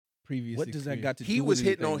previous. What does that got to do? He was with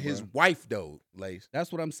hitting anything, on his bro? wife though, Lace. That's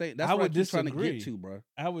what I'm saying. That's I what would I'm trying to disagree. get to, bro.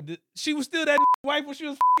 She was still that wife when she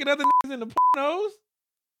was fucking other niggas in the pornos.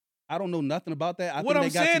 I don't know nothing about that. I What think I'm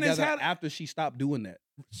they got saying is together after she stopped doing that.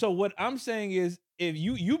 So what I'm saying is, if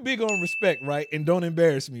you big on respect, right, and don't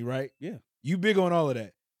embarrass me, right? Yeah. You big on all of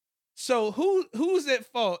that. So who's at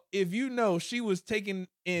fault if you know she was taking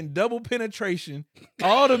in double penetration,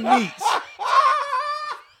 all the meats,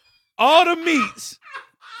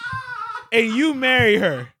 and you marry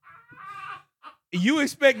her? You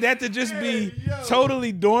expect that to just be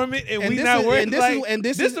totally dormant and we not working?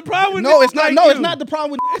 This is the problem with no, it's not. like No, you. it's not the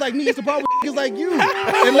problem with like me. It's the problem with niggas like you.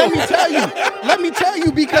 And let me tell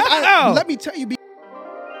you because let me tell you.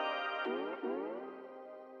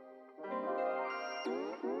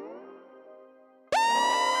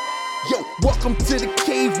 Yo, welcome to the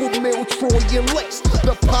cave with Mel, Troy, and Lace.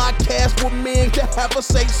 The podcast with men to have a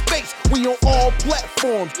safe space. We on all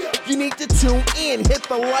platforms. You need to tune in, hit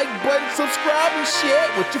the like button, subscribe, and share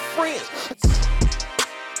it with your friends.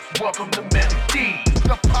 Welcome to ManlyD,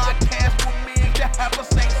 the podcast with men to have a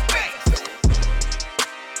safe space.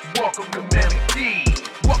 Welcome to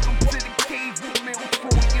ManlyD. Welcome to the cave with Mel,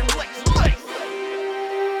 Troy, and Lace.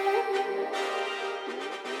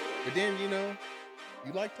 But then you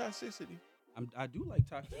like toxicity. I do like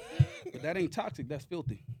toxic, but that ain't toxic. That's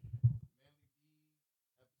filthy.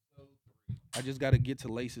 I just got to get to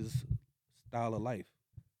Lace's style of life.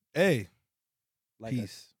 Hey, Like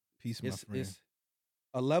peace, my friend. It's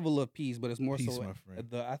a level of peace, but it's more Peace, so my friend.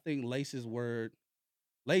 I think Lace uses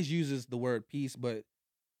the word peace, but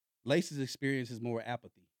Lace's experience is more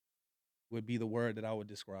apathy. Would be the word that I would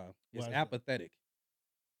describe. It's apathetic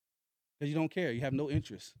because you don't care. You have no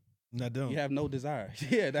interest. I don't. You have no desire.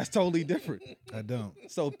 Yeah, that's totally different. I don't.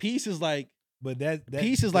 So peace is like, But that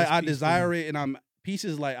peace is like I peace desire it, and peace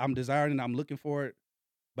is like I'm desiring and I'm looking for it,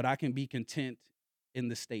 but I can be content in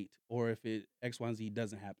the state, or if it X, Y, and Z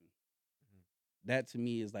doesn't happen. That to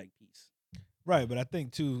me is like peace. Right, but I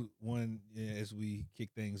think too, as we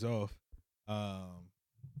kick things off,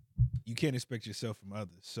 you can't expect yourself from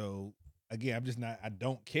others. So again, I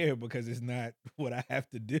don't care because it's not what I have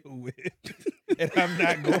to deal with. And I'm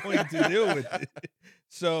not going to deal with it.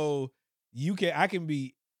 So I can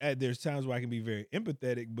be, there's times where I can be very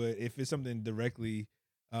empathetic, but if it's something directly,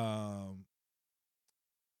 that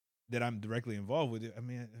I'm directly involved with it, I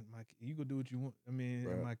mean, you go do what you want. I mean,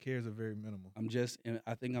 Bro. my cares are very minimal. I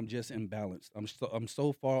think I'm just imbalanced. I'm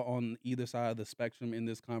so far on either side of the spectrum in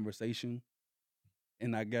this conversation.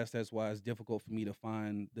 And I guess that's why it's difficult for me to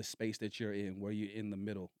find the space that you're in, where you're in the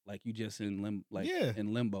middle, like you just in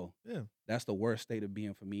in limbo. Yeah, that's the worst state of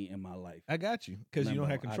being for me in my life. I got you because you don't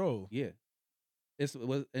have control. It's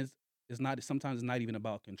not. Sometimes it's not even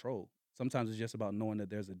about control. Sometimes it's just about knowing that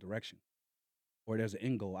there's a direction, or there's an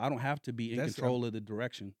end goal. I don't have to be in control of the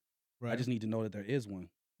direction. Right. I just need to know that there is one.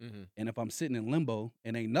 Mm-hmm. And if I'm sitting in limbo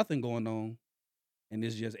and ain't nothing going on, and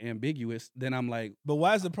it's just ambiguous, then I'm like, but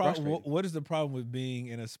why is the problem? What is the problem with being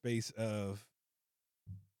in a space of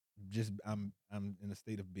just I'm in a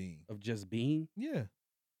state of being? Of just being? Yeah.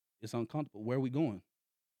 It's uncomfortable. Where are we going?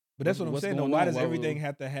 But that's what I'm saying. Why does everything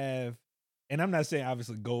have to have, and I'm not saying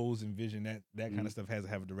obviously goals and vision, that kind of stuff has to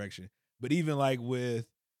have a direction. But even like with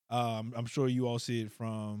I'm sure you all see it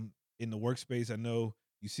from in the workspace. I know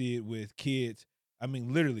you see it with kids. I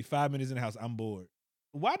mean, literally 5 minutes in the house, I'm bored.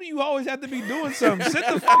 Why do you always have to be doing something? Sit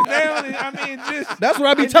the fuck down. That's what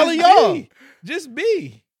I be telling y'all. Just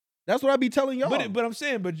be. That's what I be telling y'all. But I'm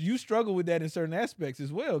saying, but you struggle with that in certain aspects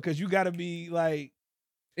as well, because you got to be like.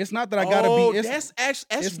 It's not that I gotta be. It's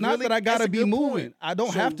not that I gotta be moving. Point. I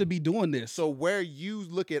don't have to be doing this. So where you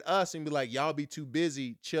look at us and be like, y'all be too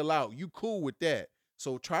busy, chill out. You cool with that?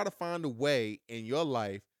 So try to find a way in your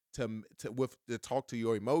life to talk to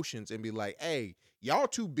your emotions and be like, hey, y'all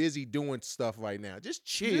too busy doing stuff right now. Just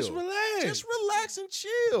chill. Just relax. Just relax and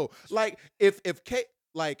chill. Like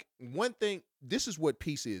like one thing, this is what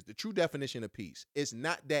peace is. The true definition of peace. It's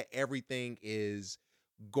not that everything is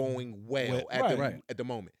going well at the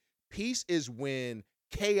moment. Peace is when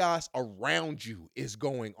chaos around you is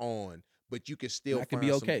going on, but you can still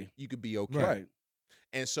be okay. You could be okay. Right.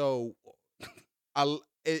 And so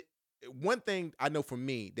one thing I know for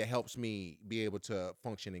me that helps me be able to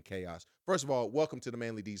function in chaos. First of all, welcome to the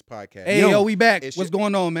ManlyDeedsPodcast. Hey, yo, we back. What's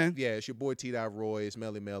going on, man? Yeah, it's your boy T. Roy. It's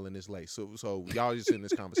Melly Mel and it's Lace. So y'all just in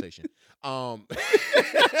this conversation. God,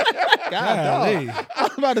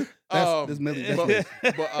 that's Melly.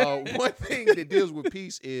 But one thing that deals with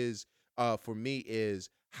peace is for me is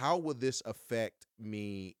how will this affect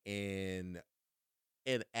me at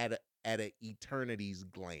an eternity's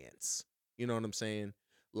glance? You know what I'm saying?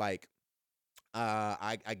 Like,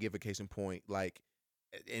 I give a case in point, like,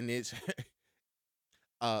 and it's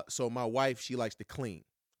so my wife, she likes to clean.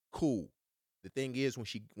 Cool. The thing is, when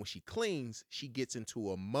she cleans, she gets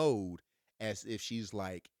into a mode as if she's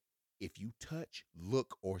like, if you touch,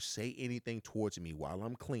 look, or say anything towards me while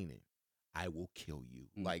I'm cleaning, I will kill you.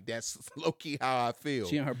 Like, that's low key how I feel.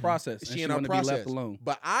 She in her process. She in her process. Be left alone.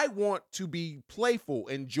 But I want to be playful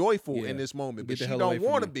and joyful in this moment, but she don't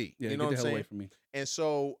want to be. Yeah, you know what I'm saying? Away from me. And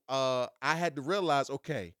so I had to realize,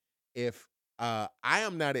 okay, if I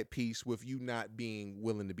am not at peace with you not being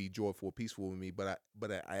willing to be joyful, peaceful with me, but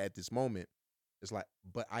I at this moment, it's like,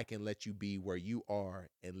 but I can let you be where you are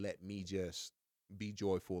and let me just be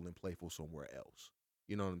joyful and playful somewhere else.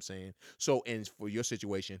 You know what I'm saying? So, and for your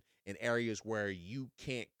situation, in areas where you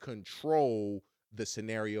can't control the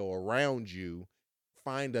scenario around you,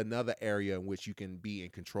 find another area in which you can be in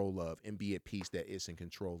control of and be at peace that is in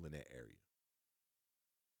control in that area.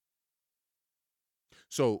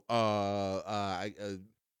 So, I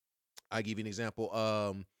give you an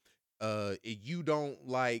example. You don't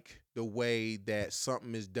like the way that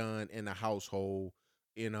something is done in a household,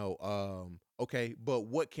 okay, but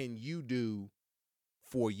what can you do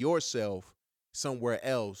for yourself somewhere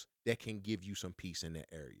else that can give you some peace in that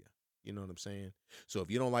area? You know what I'm saying? So if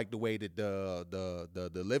you don't like the way that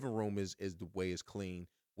the living room is the way it's clean,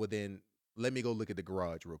 well then let me go look at the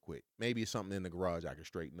garage real quick. Maybe it's something in the garage I can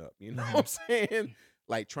straighten up. You know what I'm saying?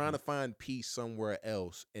 Like trying to find peace somewhere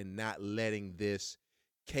else and not letting this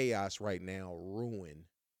chaos right now ruin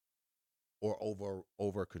or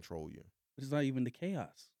over control you. But it's not even the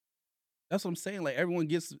chaos. That's what I'm saying. Like everyone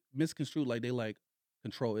gets misconstrued. Like they like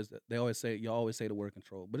control is that y'all always say the word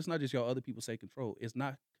control, but it's not just y'all. Other people say control. It's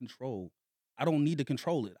not control. I don't need to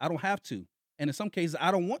control it. I don't have to. And in some cases,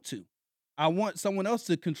 I don't want to. I want someone else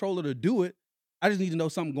to control it or do it. I just need to know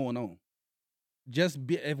something going on.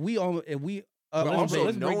 If we're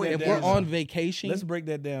on vacation. Let's break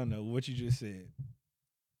that down though. What you just said.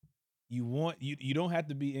 You don't have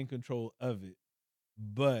to be in control of it,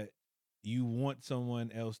 but you want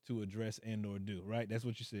someone else to address and or do, right? That's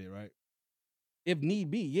what you said, right? If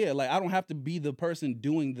need be, yeah. Like I don't have to be the person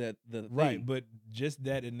doing the right, thing. but just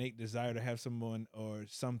that innate desire to have someone or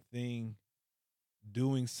something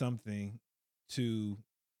doing something to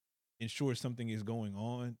ensure something is going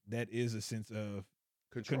on, that is a sense of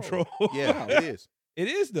control. Yeah, it is. It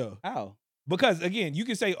is though. How? Because again, you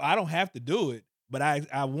can say, I don't have to do it, but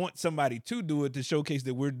I want somebody to do it to showcase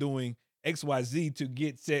that we're doing XYZ to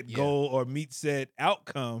get set goal or meet set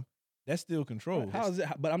outcome. That's still control. How is it?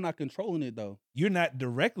 But I'm not controlling it though. You're not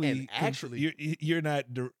directly actually you're not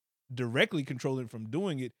directly controlling from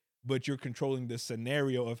doing it, but you're controlling the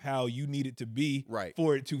scenario of how you need it to be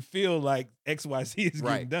for it to feel like XYZ is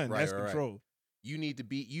getting done. That's control. Right. You need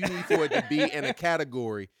for it to be in a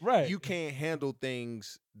category. Right. You can't handle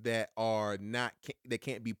things that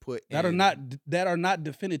can't be put that are not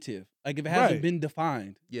definitive. Like if it hasn't been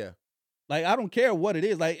defined. Yeah. Like I don't care what it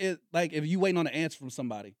is. Like if you waiting on an answer from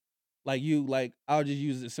somebody. I'll just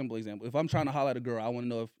use a simple example. If I'm trying to holler at a girl, I want to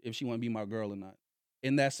know if she want to be my girl or not.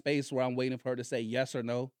 In that space where I'm waiting for her to say yes or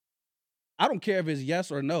no, I don't care if it's yes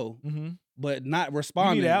or no, but not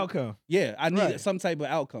responding. You need an outcome. Yeah, I need some type of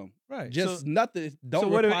outcome. Right. Just nothing. Don't. So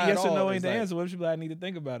what if yes or no ain't the answer? What if she be like, I need to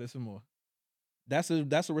think about it some more? That's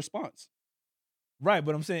a response. Right,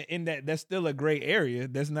 but I'm saying in that's still a gray area.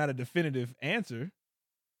 That's not a definitive answer.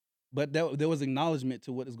 But there was acknowledgement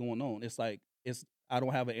to what is going on. It's like I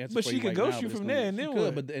don't have an answer. But for she you could right ghost now, you from there, and then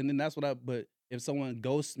what? But that's what But if someone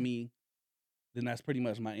ghosts me, then that's pretty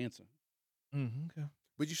much my answer. Okay.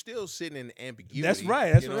 But you're still sitting in ambiguity. That's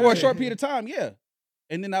right. That's right. For a short period of time, yeah.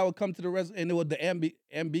 And then I would come to the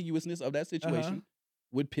ambiguousness of that situation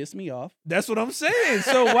would piss me off. That's what I'm saying.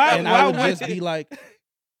 So why? And why I would just be like.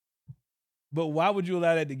 But why would you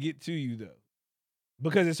allow that to get to you though?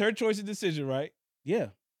 Because it's her choice of decision, right? Yeah.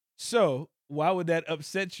 So why would that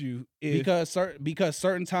upset you? Because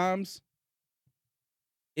certain times,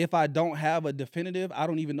 if I don't have a definitive, I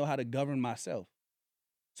don't even know how to govern myself.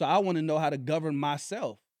 So I want to know how to govern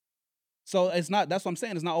myself. So it's not. That's what I'm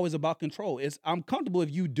saying. It's not always about control. I'm comfortable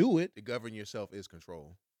if you do it. To govern yourself is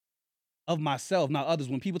control of myself, not others.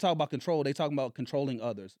 When people talk about control, they talk about controlling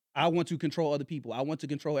others. I want to control other people. I want to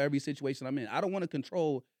control every situation I'm in. I don't want to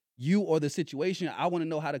control you or the situation. I want to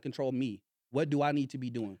know how to control me. What do I need to be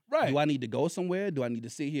doing? Right. Do I need to go somewhere? Do I need to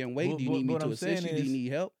sit here and wait? Do you need me to assist you? Do you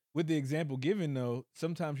need help? With the example given, though,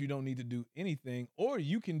 sometimes you don't need to do anything, or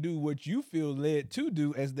you can do what you feel led to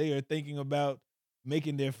do as they are thinking about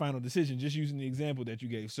making their final decision, just using the example that you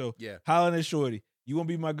gave. So, hollering at shorty, you want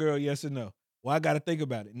to be my girl, yes or no? Well, I got to think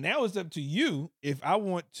about it. Now it's up to you if I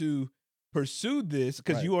want to pursue this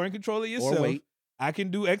because you are in control of yourself. Or wait. I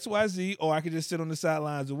can do X, Y, Z, or I can just sit on the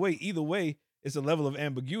sidelines and wait. Either way, it's a level of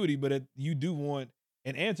ambiguity, but you do want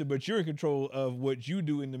an answer, but you're in control of what you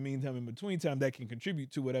do in the meantime, in between time, that can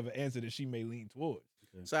contribute to whatever answer that she may lean towards.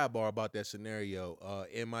 Okay. Sidebar about that scenario.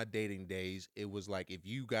 In my dating days, it was like, if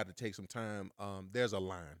you got to take some time, there's a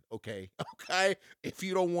line. Okay. If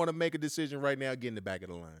you don't want to make a decision right now, get in the back of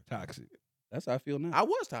the line. Toxic. That's how I feel now. I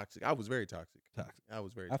was toxic. I was very toxic.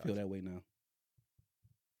 I feel that way now.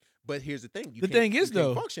 But here's the thing. The thing is,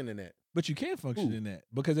 though, function in that. But you can't function in that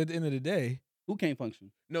because at the end of the day, who can't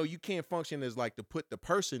function? No, you can't function as like to put the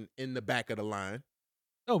person in the back of the line.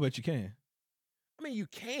 Oh, but you can. I mean, you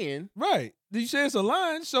can. Right. Did you say it's a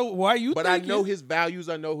line? So why you But thinking? I know his values.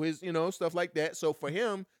 I know his, stuff like that. So for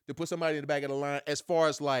him to put somebody in the back of the line, as far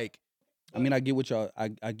as like. I mean, I get what y'all,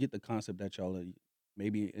 I get the concept that y'all are,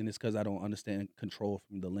 maybe, and it's because I don't understand control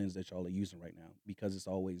from the lens that y'all are using right now, because it's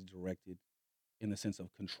always directed in the sense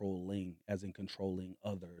of controlling, as in controlling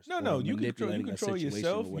others. No, you control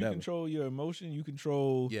yourself. You control your emotion. You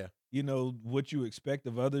control, what you expect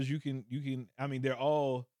of others. You can. I mean, they're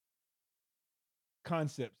all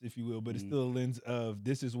concepts, if you will, but it's still a lens of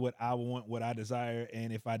this is what I want, what I desire,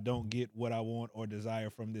 and if I don't get what I want or desire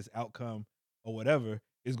from this outcome or whatever,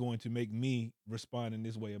 it's going to make me respond in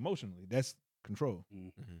this way emotionally. That's control.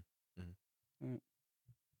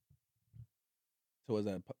 So is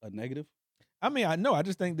that a negative? I mean, I know. I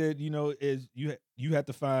just think that, is you have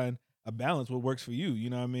to find a balance what works for you.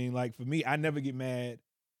 You know what I mean? Like for me, I never get mad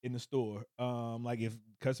in the store. Like if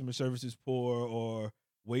customer service is poor or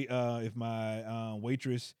if my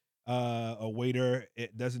waitress or waiter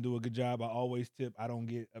it doesn't do a good job, I always tip. I don't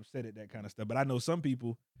get upset at that kind of stuff. But I know some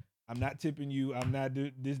people, I'm not tipping you. I'm not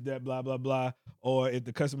doing this, that, blah, blah, blah. Or if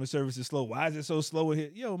the customer service is slow, why is it so slow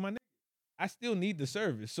here? Yo, my nigga, I still need the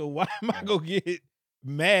service. So why am I gonna get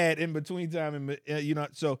mad in between time? And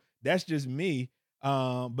so that's just me.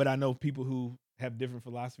 But I know people who have different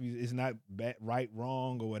philosophies. It's not right,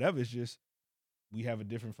 wrong, or whatever. It's just we have a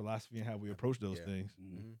different philosophy in how we approach those things.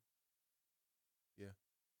 Mm-hmm. Yeah.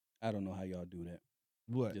 I don't know how y'all do that.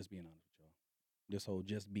 What? Just being honest with y'all. This whole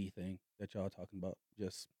just be thing that y'all talking about.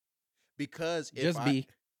 Because I'm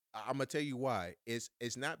gonna tell you why.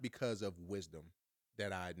 It's not because of wisdom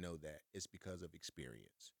that I know that. It's because of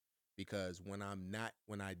experience. Because when I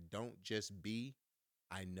don't just be,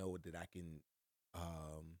 I know that I can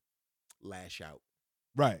lash out.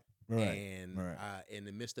 Right. And in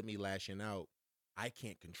the midst of me lashing out, I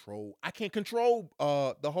can't control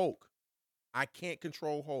the Hulk. I can't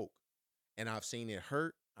control Hulk. And I've seen it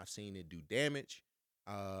hurt. I've seen it do damage.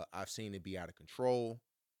 I've seen it be out of control.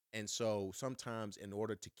 And so sometimes in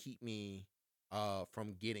order to keep me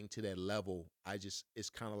from getting to that level, it's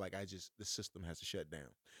kind of like the system has to shut down.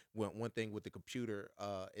 One thing with the computer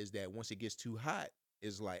is that once it gets too hot,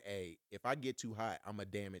 it's like, hey, if I get too hot, I'm gonna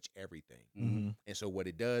damage everything. Mm-hmm. And so what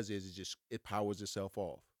it does is it powers itself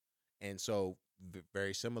off. And so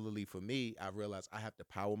very similarly for me, I realized I have to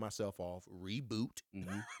power myself off, reboot,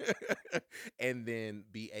 and then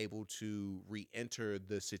be able to re-enter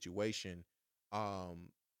the situation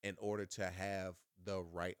in order to have the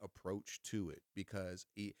right approach to it. Because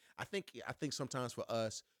I think sometimes for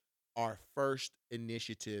us, our first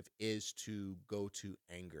initiative is to go to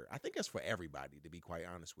anger. I think that's for everybody, to be quite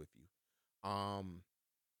honest with you.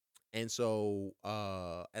 And so,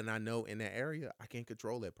 and I know in that area, I can't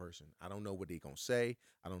control that person. I don't know what they're going to say.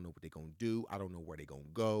 I don't know what they're going to do. I don't know where they're going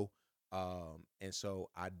to go. And so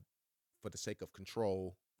for the sake of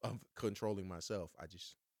controlling myself, I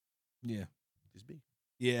just be.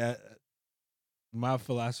 Yeah. My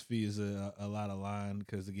philosophy is a lot of line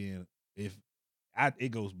because, again, it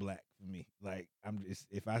goes black for me. Like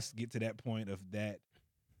if I get to that point of that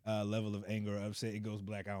level of anger or upset, it goes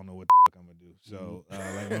black. I don't know what the fuck I'm gonna do. So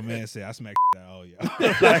like my man said, I smack out all y'all.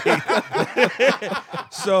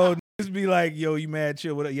 So just be like, yo, you mad,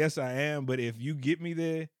 chill, whatever. Yes, I am. But if you get me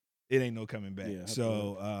there, it ain't no coming back. Yeah,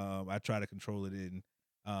 so I try to control it in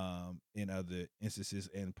other instances,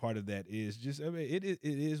 and part of that is just, I mean, it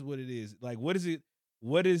is what it is. Like, what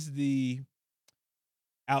is the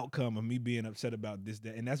outcome of me being upset about this,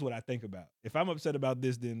 that? And that's what I think about. If I'm upset about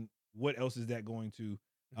this, then what else is that going to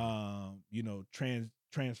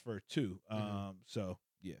transfer to? So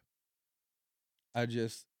yeah.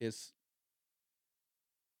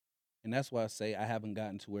 And that's why I say I haven't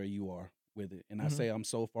gotten to where you are with it. And I say I'm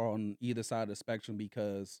so far on either side of the spectrum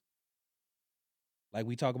because, like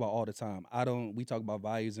we talk about all the time, we talk about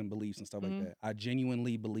values and beliefs and stuff like that. I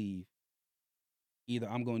genuinely believe either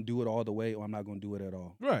I'm going to do it all the way or I'm not going to do it at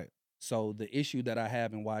all. Right. So the issue that I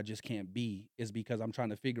have and why I just can't be is because I'm trying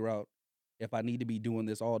to figure out if I need to be doing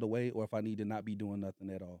this all the way or if I need to not be doing nothing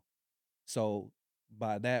at all. So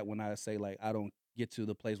by that, when I say like I don't get to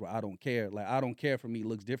the place where I don't care, like I don't care for me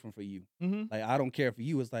looks different for you. Mm-hmm. Like I don't care for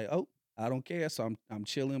you. It's like, oh, I don't care. So I'm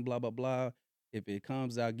chilling, blah, blah, blah. If it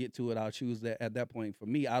comes, I'll get to it. I'll choose that at that point. For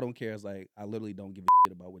me, I don't care. It's like I literally don't give a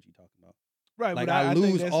shit about what you're talking about. Right. Like but I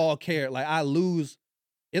lose think all care. Like I lose,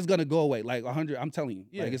 it's gonna go away. Like 100. I'm telling you.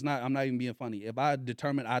 Yeah. Like it's not. I'm not even being funny. If I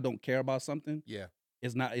determine I don't care about something, Yeah.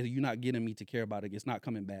 it's not. You're not getting me to care about it. It's not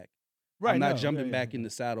coming back. Right. I'm not no, jumping yeah, back yeah. in the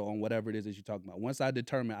saddle on whatever it is that you're talking about. Once I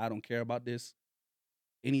determine I don't care about this,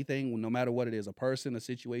 anything, no matter what it is, a person, a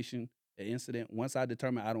situation, an incident. Once I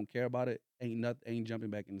determine I don't care about it, ain't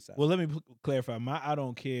jumping back in the saddle. Well, let me clarify. My I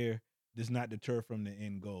don't care does not deter from the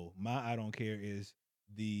end goal. My I don't care is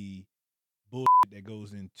the bullshit that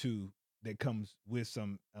goes into that comes with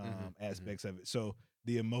some aspects of it. So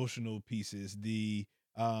the emotional pieces, the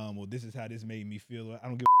well, this is how this made me feel. I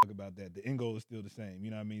don't give a fuck about that. The end goal is still the same.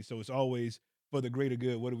 You know what I mean? So it's always for the greater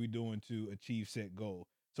good. What are we doing to achieve set goal?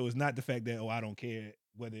 So it's not the fact that, oh, I don't care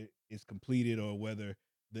whether it's completed or whether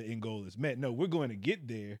the end goal is met. No, we're going to get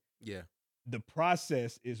there. Yeah. The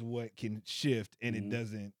process is what can shift, and it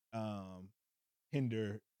doesn't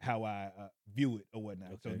hinder how I view it or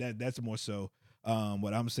whatnot. Okay. So that's more so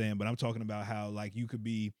what I'm saying. But I'm talking about how like you could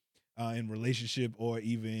be in relationship or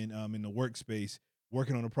even in the workspace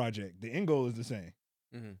working on a project. The end goal is the same.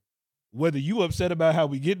 Mm-hmm. Whether you upset about how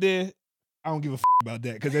we get there, I don't give a about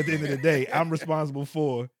that, because at the end of the day, I'm responsible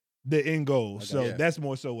for the end goal. So that's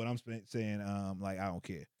more so what I'm saying. Like I don't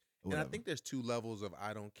care. And I think there's two levels of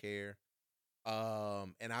I don't care.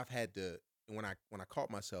 And I've had to when I caught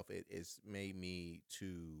myself, it's made me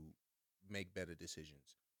to make better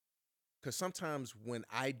decisions. Because sometimes when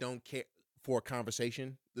I don't care for a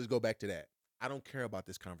conversation, let's go back to that. I don't care about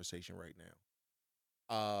this conversation right now.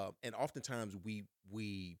 And oftentimes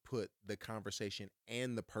we put the conversation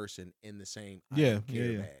and the person in the same I don't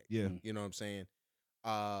care bag. Yeah. You know what I'm saying?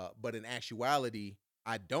 But in actuality,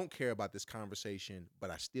 I don't care about this conversation, but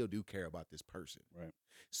I still do care about this person. Right.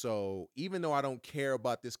 So even though I don't care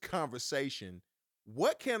about this conversation,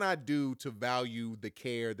 what can I do to value the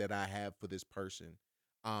care that I have for this person?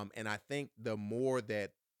 And I think the more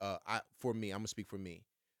that for me, I'm gonna speak for me.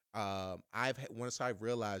 Once I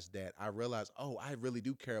realized that, oh, I really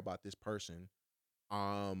do care about this person.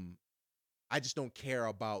 I just don't care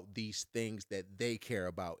about these things that they care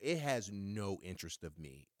about. It has no interest of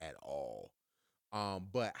me at all.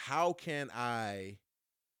 But how can I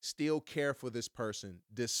still care for this person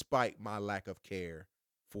despite my lack of care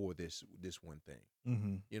for this one thing?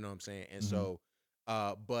 Mm-hmm. You know what I'm saying? And so,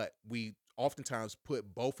 but we oftentimes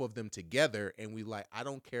put both of them together, and we like, I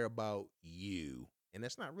don't care about you, and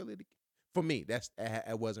that's not really for me.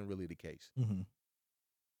 That wasn't really the case. Mm-hmm.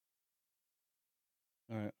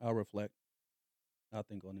 All right, I'll reflect. I'll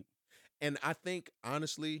think on it. And I think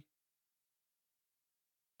honestly,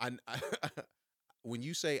 I when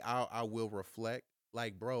you say I will reflect,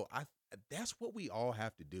 like, bro, that's what we all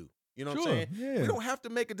have to do. You know what I'm saying? Yeah. We don't have to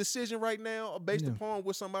make a decision right now based upon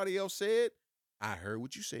what somebody else said. I heard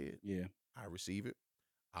what you said. Yeah. I receive it.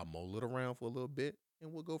 I'll mull it around for a little bit,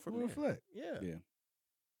 and we'll go from there. Reflect. Yeah.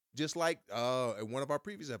 Just like in one of our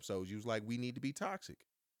previous episodes, you was like, we need to be toxic.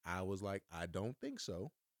 I was like, I don't think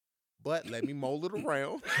so. But let me mold it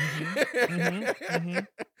around.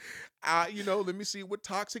 Let me see what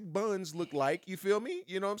toxic buns look like. You feel me?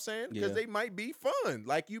 You know what I'm saying? Because they might be fun,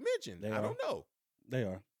 like you mentioned. I don't know. They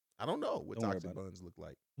are. I don't know what toxic buns look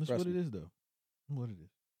like. That's what it is, though. What it is.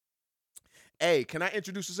 Hey, can I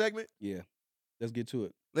introduce a segment? Yeah. Let's get to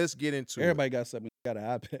it. Let's get into it. Everybody got something. Got an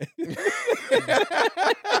iPad.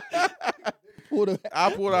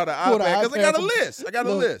 I pulled out an iPad because I got a list. I got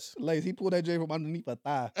a list. Lace, he pulled that J from underneath a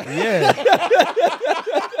thigh. Yeah.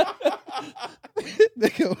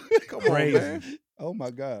 Come on, man. Oh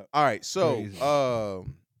my God. All right, so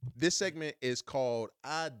this segment is called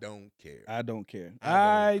I Don't Care. I don't care.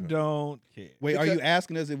 I don't care. Wait, are you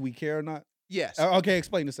asking us if we care or not? Yes. Okay,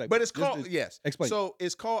 explain the segment. But it's called, yes. Explain. So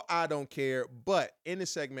it's called I Don't Care, but in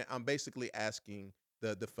this segment, I'm basically asking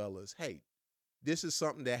the fellas, hey, this is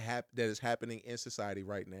something that is happening in society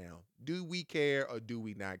right now. Do we care or do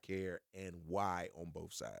we not care, and why on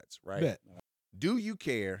both sides, right? Bet. Do you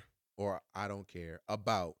care, or I don't care,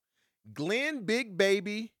 about Glenn Big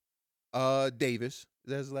Baby Davis? Is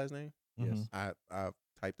that his last name? Yes. I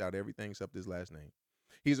typed out everything except his last name.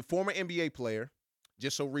 He's a former NBA player.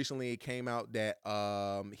 Just so recently it came out that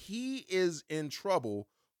he is in trouble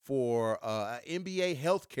for an NBA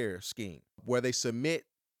healthcare scheme where they submit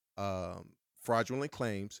fraudulent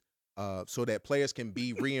claims so that players can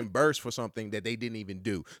be reimbursed for something that they didn't even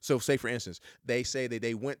do. So say, for instance, they say that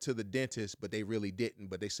they went to the dentist, but they really didn't,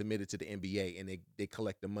 but they submitted to the NBA and they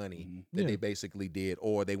collect the money that they basically did,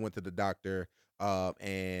 or they went to the doctor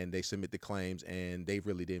and they submit the claims and they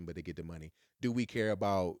really didn't, but they get the money. Do we care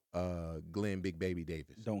about Glenn Big Baby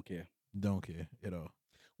Davis? Don't care at all.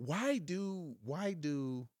 Why do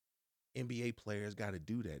NBA players got to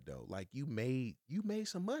do that though? Like you made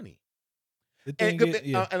some money. And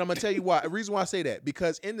I'm gonna tell you why. The reason why I say that,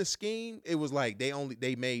 because in the scheme, it was like they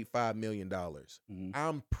made $5 million. Mm-hmm.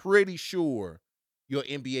 I'm pretty sure your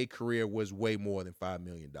NBA career was way more than $5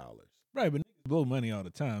 million. Right, but niggas blow money all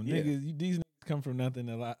the time. Yeah. These niggas come from nothing.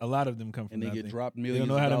 A lot of them come from and they nothing. get dropped They millions.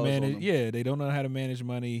 don't know how to manage. On them. Yeah, they don't know how to manage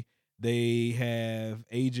money. They have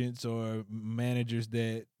agents or managers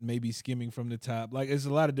that may be skimming from the top. Like, it's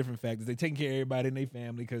a lot of different factors. They taking care of everybody in their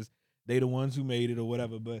family because they the ones who made it or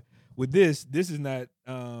whatever. But with this is not.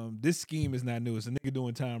 This scheme is not new. It's a nigga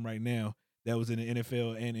doing time right now that was in the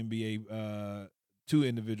NFL and NBA. Two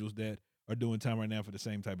individuals that are doing time right now for the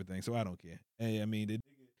same type of thing. So I don't care. Hey, I mean, the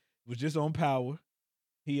nigga was just on Power.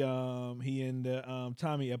 He in the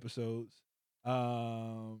Tommy episodes.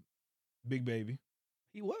 Big Baby.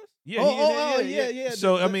 He was? Yeah. Yeah.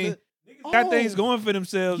 So I mean, niggas got things going for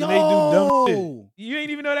themselves and they do dumb shit. You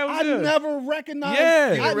ain't even know that was I him. never recognized.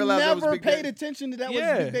 Yeah. I realize never Big paid Baby. attention to that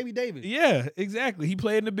Yeah. was Big Baby Davis. Yeah, exactly. He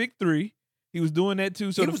played in the Big Three. He was doing that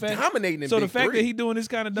too. So He was dominating in So Big the fact Three. that he doing this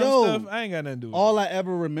kind of dumb Yo, stuff, I ain't got nothing to do with All I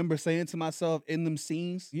ever remember saying to myself in them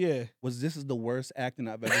scenes it. was, "This is the worst acting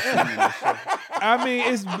I've ever seen in this show." I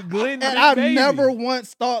mean, it's Glenn. And Big I Baby. never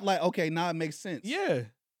once thought like, okay, now it makes sense. Yeah.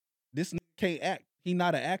 This nigga can't act. He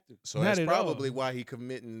not an actor. So Not that's at probably all. why he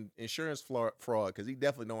committing insurance fraud, because he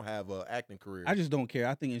definitely don't have an acting career. I just don't care.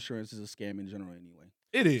 I think insurance is a scam in general anyway.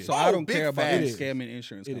 It is. So I don't big care about facts. scamming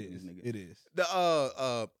insurance It companies, is. nigga. It is.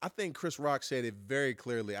 I think Chris Rock said it very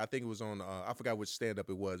clearly. I think it was on I forgot which stand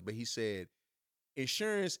up it was, but he said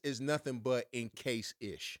insurance is nothing but in case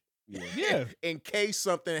ish. Yeah. In case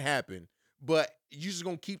something happened. But you just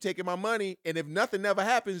gonna keep taking my money, and if nothing never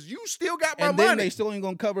happens, you still got my And money. then they still ain't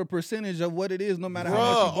gonna cover a percentage of what it is, no matter how much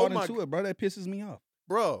Bruh, you bought into it, bro. That pisses me off.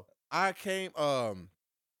 Bro, I came I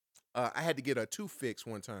had to get a tooth fixed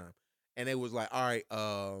one time, and it was like, all right,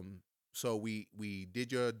 so we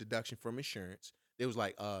did your deduction from insurance. It was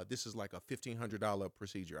like, this is like a $1,500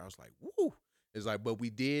 procedure. I was like, woo. It's like, but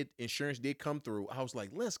insurance did come through. I was like,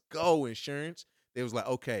 let's go, insurance. They was like,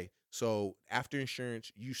 okay, so after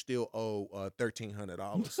insurance, you still owe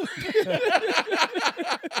 $1,300.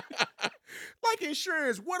 Like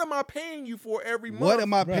insurance, what am I paying you for every month? What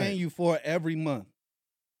am I paying you for every month?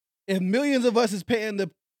 If millions of us is paying the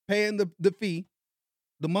fee,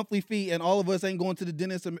 the monthly fee, and all of us ain't going to the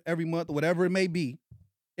dentist every month or whatever it may be,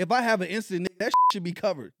 if I have an incident, that shit should be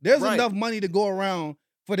covered. There's enough money to go around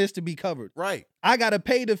for this to be covered. Right. I got to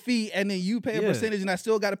pay the fee and then you pay a percentage and I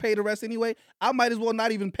still got to pay the rest anyway. I might as well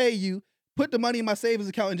not even pay you, put the money in my savings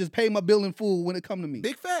account and just pay my bill in full when it come to me.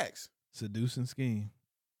 Big facts. Seducing scheme.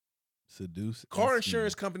 Car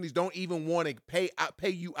insurance companies don't even want to pay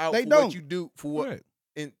you out They for don't. what you do for what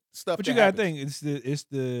and stuff. But that you gotta happens. think it's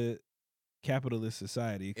the capitalist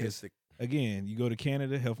society. Because again, you go to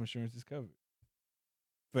Canada, health insurance is covered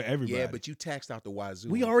for everybody. Yeah, but you taxed out the wazoo.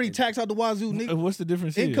 We already taxed out the wazoo, nigga. What's the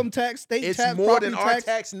difference here? Income tax, state It's tax, more than property our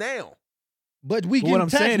tax now. But we But get what I'm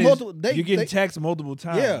taxed saying multiple. is you're getting taxed multiple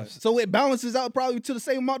times. Yeah, so it balances out probably to the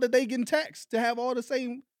same amount that they getting taxed to have all the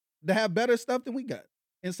same, to have better stuff than we got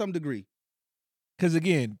in some degree. Because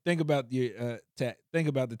again, think about your think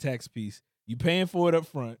about the tax piece. You paying for it up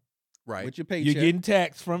front. Right. With your paycheck. You're getting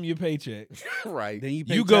taxed from your paycheck. Right. Then you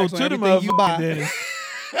pay You go tax on to the everything you buy. motherfucking dentist.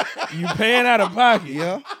 You paying out of pocket.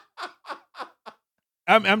 Yeah.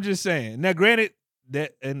 I'm just saying. Now, granted,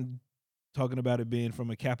 that and talking about it being from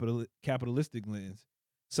a capitalistic lens,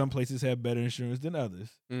 some places have better insurance than others.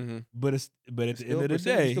 Mm-hmm. But at the end of the you're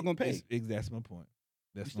day, still gonna pay. That's my point.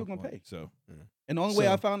 That's You're still my gonna point. pay. So, And the only way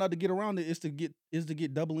I found out to get around it is to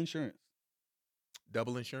get double insurance.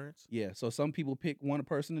 Double insurance? Yeah. So some people pick one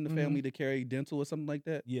person in the family to carry dental or something like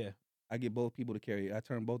that. yeah. I get both people to carry it. I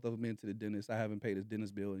turn both of them into the dentist. I haven't paid a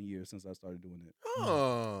dentist bill in years since I started doing it.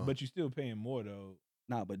 Oh. But you're still paying more though.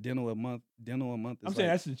 Nah, but dental a month. Is I'm saying like,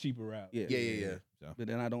 that's the cheaper route. Yeah. Yeah. So, But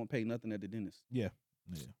then I don't pay nothing at the dentist. yeah.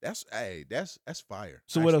 That's fire.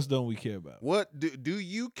 So what else don't we care about? What do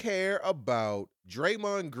you care about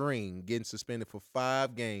Draymond Green getting suspended for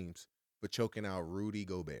 5 games for choking out Rudy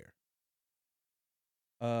Gobert?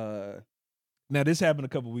 Now this happened a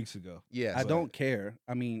couple weeks ago. Yeah. I don't care.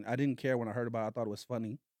 I mean, I didn't care when I heard about it. I thought it was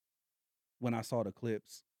funny when I saw the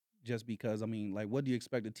clips. Just because, I mean, like, what do you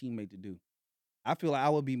expect a teammate to do? I feel like I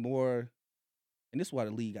would be more, and this is why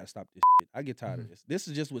the league got to stop this shit. I get tired of this. This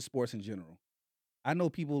is just with sports in general. I know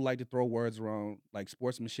people like to throw words around like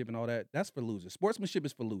sportsmanship and all that. That's for losers. Sportsmanship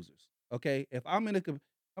is for losers. Okay, if I'm in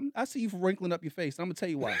I see you wrinkling up your face. I'm gonna tell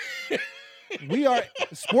you why.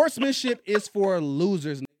 Sportsmanship is for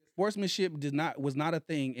losers. Sportsmanship was not a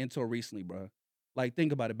thing until recently, bro. Like,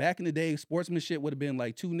 think about it. Back in the day, sportsmanship would have been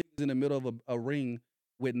like two niggas in the middle of a ring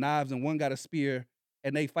with knives, and one got a spear,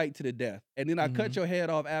 and they fight to the death. And then I cut your head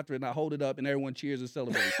off after, and I hold it up, and everyone cheers and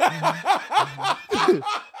celebrates.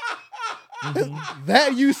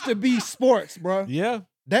 That used to be sports, bro. Yeah.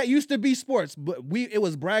 That used to be sports, but it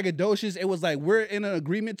was braggadocious. It was like we're in an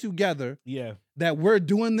agreement together. Yeah. That we're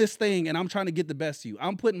doing this thing, and I'm trying to get the best of you.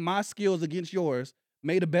 I'm putting my skills against yours.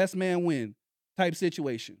 May the best man win type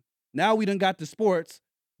situation. Now we done got the sports.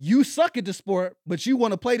 You suck at the sport, but you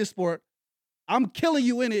want to play the sport. I'm killing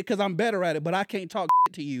you in it because I'm better at it, but I can't talk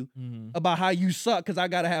to you about how you suck because I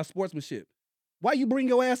got to have sportsmanship. Why you bring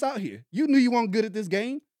your ass out here? You knew you weren't good at this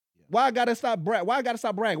game. Why I gotta stop bragging?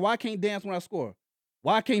 Why I can't dance when I score?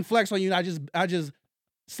 Why I can't flex on you? And I just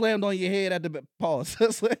slammed on your head at the pause.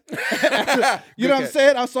 You know what I'm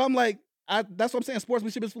saying? So I'm like, that's what I'm saying.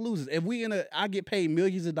 Sportsmanship is for losers. If I get paid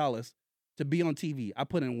millions of dollars to be on TV. I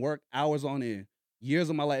put in work, hours on end. Years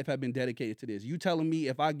of my life have been dedicated to this. You telling me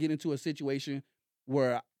if I get into a situation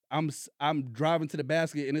where I'm driving to the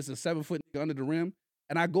basket and it's a 7-foot nigga under the rim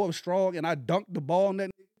and I go up strong and I dunk the ball on that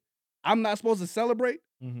nigga, I'm not supposed to celebrate?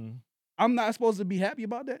 I'm not supposed to be happy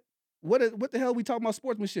about that? What the hell are we talking about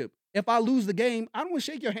sportsmanship? If I lose the game, I don't want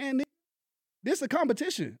to shake your hand, nigga. This is a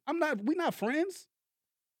competition. We not friends.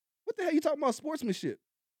 What the hell you talking about sportsmanship?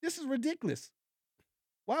 This is ridiculous.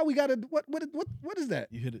 Why we gotta what is that?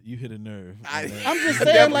 You hit a nerve. I'm just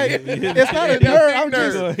saying, like, it's not a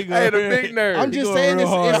nerve. I had a big nerve. I'm just saying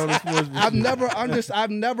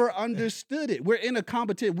I've never understood it. We're in a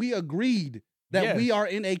competition. We agreed that we are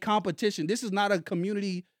in a competition. This is not a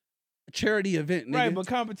community charity event, nigga. Right, but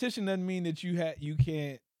competition doesn't mean that you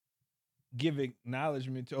can't give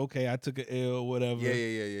acknowledgement to, okay, I took an L, whatever.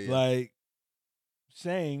 Yeah. Like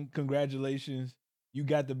saying congratulations, you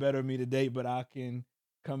got the better of me today, but I can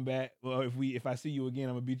come back. Well, if I see you again,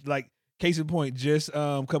 I'm gonna beat you. Like, case in point, just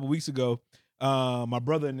a couple weeks ago, my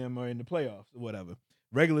brother and them are in the playoffs or whatever.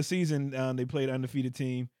 Regular season, they played an undefeated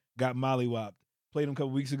team, got mollywopped. Played them a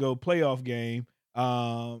couple weeks ago, playoff game.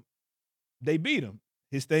 They beat him.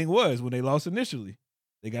 His thing was, when they lost initially,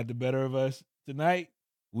 they got the better of us tonight.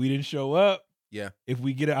 We didn't show up. Yeah. If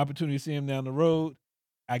we get an opportunity to see him down the road,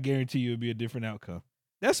 I guarantee you it'll be a different outcome.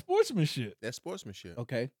 That's sportsmanship.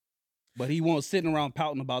 Okay. But he won't sitting around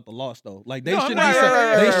pouting about the loss, though. Like, they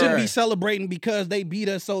shouldn't be celebrating because they beat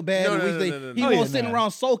us so bad. No. He won't sitting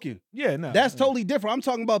around sulking. Yeah, no. That's totally different. I'm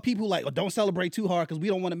talking about people like, don't celebrate too hard because we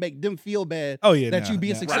don't want to make them feel bad that you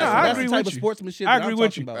being successful. Right. That's the type of sportsmanship I agree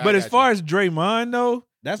with you. about. But as far as Draymond, though,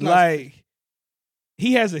 that's not like,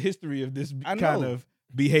 he has a history of this kind of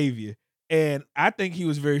behavior. And I think he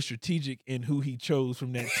was very strategic in who he chose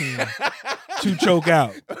from that team to choke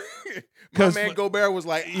out. My man Gobert was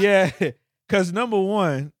like, yeah, because number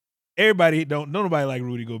one, nobody like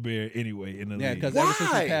Rudy Gobert anyway in the league. Yeah, because ever since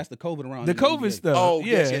he passed the COVID around. The COVID stuff. Oh,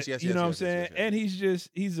 yeah. Yes. You know what I'm saying? Yes. And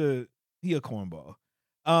he's a cornball.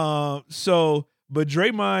 But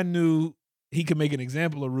Draymond knew he could make an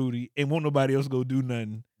example of Rudy and won't nobody else go do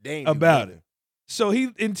nothing about it. So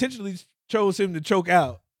he intentionally chose him to choke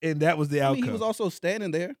out, and that was the outcome. He was also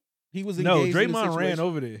standing there. He was engaged. No, Draymond in the situation. Ran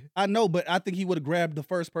over there. I know, but I think he would have grabbed the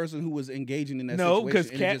first person who was engaging in that situation. No, because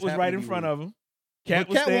Cat was right in front of him. Cat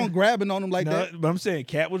wasn't grabbing on him like that. But I'm saying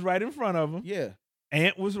Cat was right in front of him. Yeah.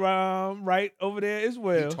 Ant was right over there as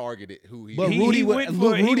well. He targeted who he. But Rudy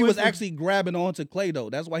was actually grabbing onto Clay, though.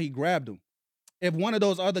 That's why he grabbed him. If one of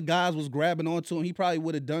those other guys was grabbing onto him, he probably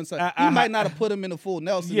would have done something. He might not have put him in the full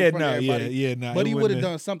Nelson in front of everybody. But he would have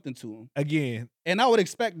done something to him. Again. And I would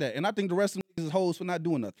expect that. And I think the rest of them is hoes for not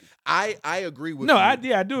doing nothing. I agree with you.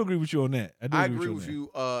 I do agree with you on that. I agree with you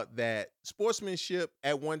that sportsmanship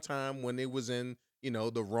at one time when it was in,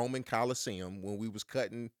 the Roman Coliseum, when we was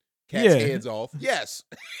cutting cats' heads off. Yes.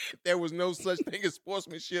 There was no such thing as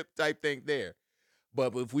sportsmanship type thing there.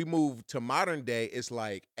 But if we move to modern day, it's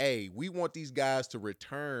like, hey, we want these guys to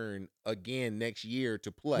return again next year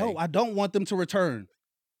to play. No, I don't want them to return.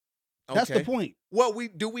 That's the point. Well,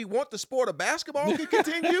 we want the sport of basketball to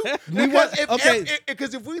continue?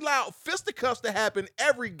 Because if we allow fisticuffs to happen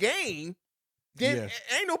every game, then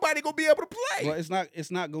ain't nobody gonna be able to play. Well, it's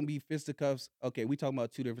not gonna be fisticuffs. Okay, we talking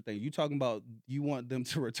about two different things. You talking about you want them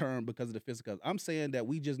to return because of the fisticuffs. I'm saying that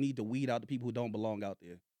we just need to weed out the people who don't belong out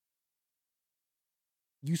there.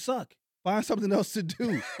 You suck. Find something else to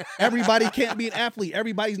do. Everybody can't be an athlete.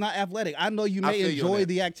 Everybody's not athletic. I know you may enjoy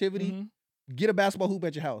the activity. Mm-hmm. Get a basketball hoop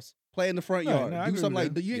at your house. Play in the front yard. Do something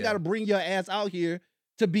like that. You ain't got to bring your ass out here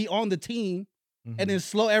to be on the team and then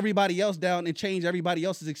slow everybody else down and change everybody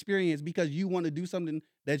else's experience because you want to do something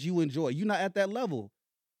that you enjoy. You're not at that level.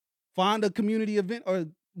 Find a community event or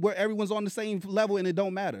where everyone's on the same level and it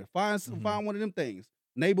don't matter. Find one of them things.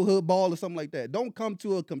 Neighborhood ball or something like that. Don't come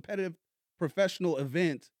to a competitive professional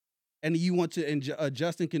event and you want to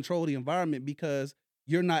adjust and control the environment because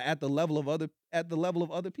you're not at the level of other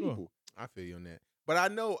people. I feel you on that. But I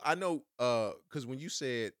know, because when you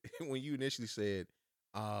initially said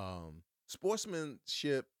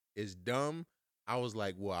sportsmanship is dumb, I was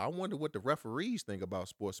like, well, I wonder what the referees think about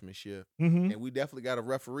sportsmanship. And we definitely got a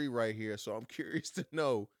referee right here, so I'm curious to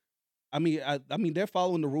know. I mean, they're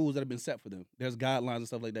following the rules that have been set for them. There's guidelines and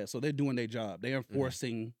stuff like that, so they're doing their job. They're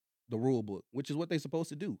enforcing the rule book, which is what they're supposed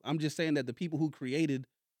to do. I'm just saying that the people who created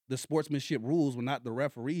the sportsmanship rules were not the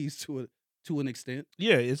referees to an extent.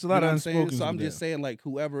 Yeah, it's a lot of unspoken. So I'm just saying, like,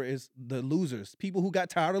 whoever is the losers, people who got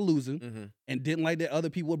tired of losing and didn't like that other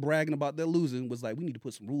people were bragging about their losing, was like, we need to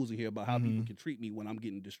put some rules in here about how people can treat me when I'm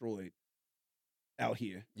getting destroyed out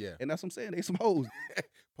here. Yeah. And that's what I'm saying. They some hoes.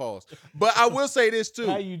 Pause. But I will say this too.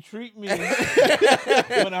 How you treat me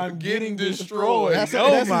when I'm getting destroyed. That's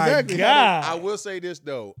my exactly God. I will say this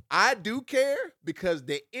though. I do care because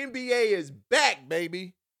the NBA is back,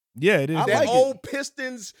 baby. Yeah, it is. That old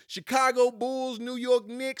Pistons, Chicago Bulls, New York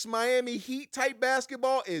Knicks, Miami Heat type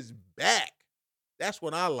basketball is back. That's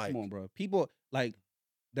what I like. Come on, bro. People, like,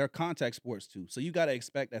 they're contact sports too. So you got to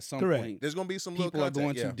expect at some point. There's going to be some people little contact, are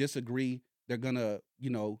going to disagree. They're going to,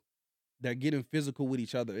 they're getting physical with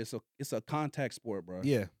each other. It's a contact sport, bro.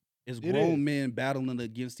 Yeah. It's grown men battling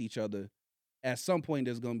against each other. At some point,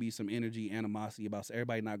 there's going to be some energy, animosity about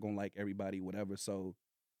everybody not going to like everybody, whatever. So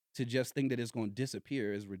to just think that it's going to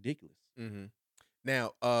disappear is ridiculous.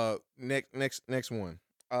 Now, next one.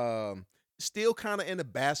 Still kind of in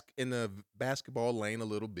the basketball lane a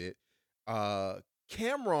little bit.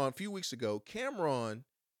 Cameron, a few weeks ago, Cameron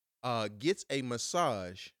gets a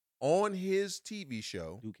massage on his TV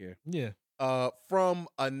show. Do care. Yeah. From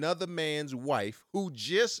another man's wife who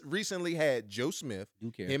just recently had Joe Smith.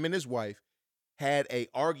 Do care. Him and his wife had a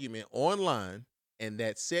argument online. And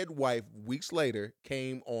that said wife, weeks later,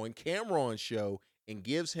 came on Cameron's show and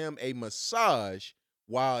gives him a massage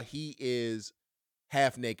while he is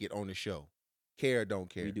half naked on the show. Care or don't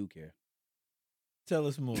care? We do care. Tell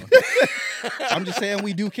us more. I'm just saying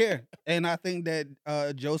we do care. And I think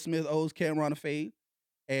that Joe Smith owes Cameron a fade.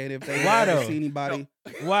 And if they haven't seen anybody.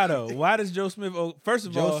 Why though? Why does Joe Smith owe? First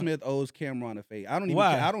of all, Joe Smith owes Cameron a fade. I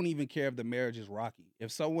don't even care if the marriage is rocky.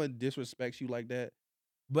 If someone disrespects you like that.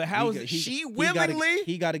 But how is it? She willingly?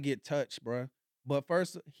 He got to get touched, bro. But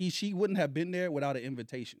first, she wouldn't have been there without an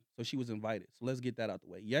invitation. So she was invited. So let's get that out the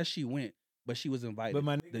way. Yes, she went, but she was invited. But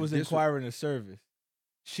my nigga was inquiring a service.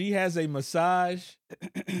 She has a massage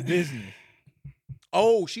business.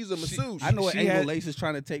 Oh, she's a masseuse. I know what angle Lace is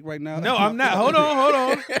trying to take right now. No, I'm not. Hold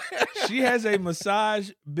on. She has a massage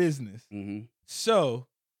business. So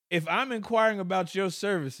if I'm inquiring about your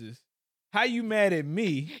services, how you mad at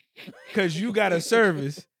me because you got a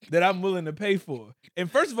service that I'm willing to pay for? And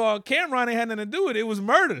first of all, Cameron ain't had nothing to do with it. It was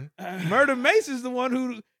Murder. Murder Mace is the one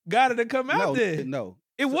who got her to come out there. No.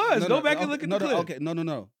 It was. Go back and look at the clip. Okay,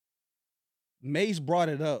 no. Mace brought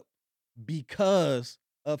it up because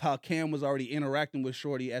of how Cam was already interacting with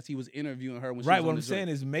Shorty as he was interviewing her. When she was on what I'm the saying joint.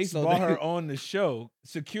 is Mace brought her on the show,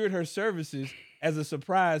 secured her services as a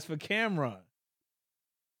surprise for Cameron.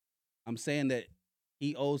 I'm saying that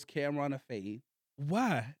he owes Cameron a fade.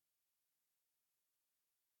 Why?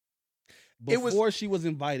 Before she was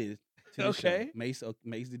invited to the show. Mace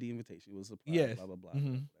did the invitation. It was a surprise, yes. blah, blah, blah.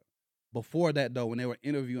 Before that, though, when they were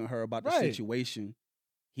interviewing her about the situation,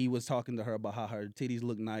 he was talking to her about how her titties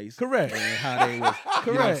look nice. Correct. And how they was, correct.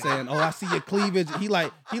 You know what I'm saying? Oh, I see your cleavage. He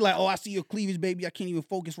like, oh, I see your cleavage, baby. I can't even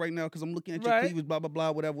focus right now because I'm looking at your cleavage, blah, blah, blah,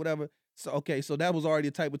 whatever. So, so that was already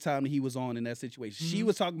the type of time that he was on in that situation. She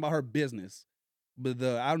was talking about her business. But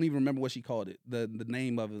I don't even remember what she called it. The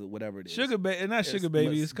name of it, whatever it is. Sugar baby, not sugar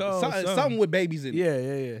baby. It's called something with babies in it.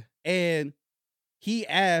 Yeah. And he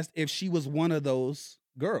asked if she was one of those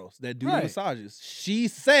girls that do the massages. She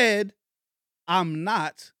said, "I'm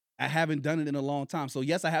not. I haven't done it in a long time. So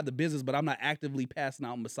yes, I have the business, but I'm not actively passing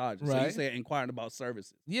out massages." So you say inquiring about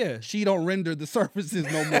services. Yeah. She don't render the services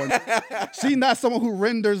no more. She's not someone who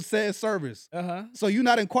renders said service. So you're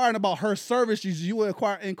not inquiring about her services. You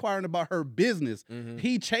inquiring about her business.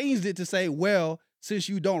 He changed it to say, well, since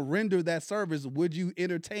you don't render that service, would you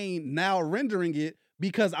entertain now rendering it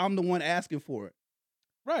because I'm the one asking for it?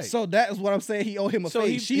 Right. So that is what I'm saying. He owe him a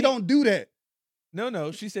favor. She don't do that.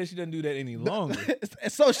 No. She said she doesn't do that any longer.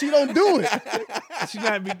 So she don't do it. She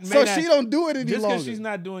don't do it any just longer. because she's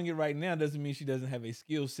not doing it right now doesn't mean she doesn't have a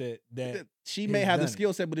skill set that she may have the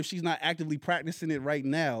skill set, but if she's not actively practicing it right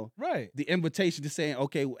now, right? The invitation to saying,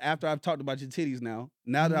 okay, after I've talked about your titties now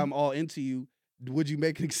that I'm all into you, would you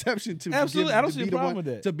make an exception to absolutely? I don't see a problem with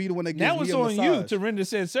that. To be the one that gives now me it's a on massage. you to render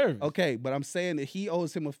said service. Okay, but I'm saying that he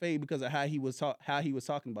owes him a favor because of how he was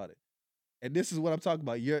talking about it. And this is what I'm talking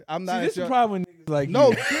about. I'm not. See, this is the problem with niggas like no,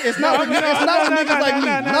 you. It's not with niggas like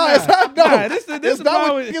me. No, it's not. No, this is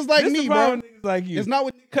not with niggas like me, bro. Niggas like you. It's not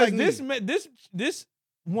with niggas like me. This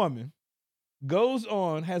woman goes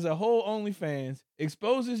on, has a whole OnlyFans,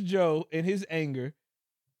 exposes Joe and his anger,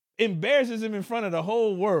 embarrasses him in front of the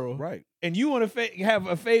whole world. Right. And you want to have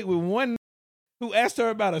a fade with one who asked her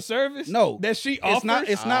about a service? No, that she offers.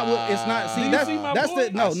 It's not. See, that's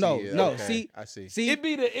the no. Okay. I see. See, it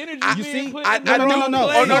be the energy. You see, no.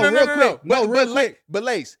 But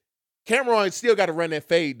Lace, Cameron still got to run that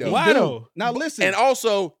fade though. Why though? Now listen, and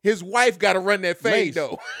also his wife got to run that fade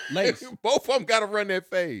though. Lace, both of them got to run that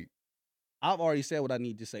fade. I've already said what I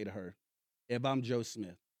need to say to her. If I'm Joe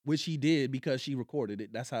Smith, which he did because she recorded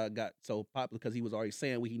it. That's how it got so popular because he was already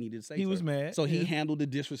saying what he needed to say. He was mad, so he handled the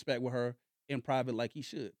disrespect with her in private like he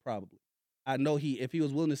should, probably. I know if he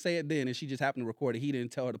was willing to say it then and she just happened to record it, he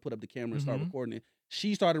didn't tell her to put up the camera and start recording it.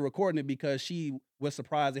 She started recording it because she was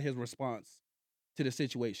surprised at his response to the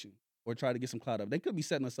situation or tried to get some clout up. They could be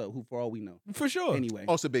setting us up, for all we know. For sure. Anyway.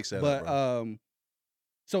 Oh, it's a big setup, but, bro.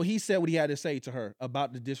 So he said what he had to say to her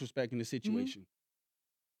about the disrespect in the situation.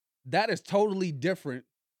 That is totally different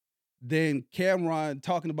than Cameron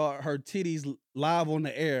talking about her titties live on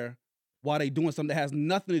the air while they doing something that has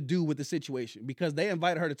nothing to do with the situation, because they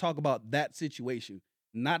invited her to talk about that situation,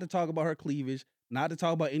 not to talk about her cleavage, not to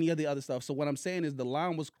talk about any of the other stuff. So what I'm saying is the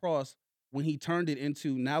line was crossed when he turned it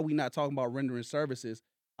into, now we not talking about rendering services.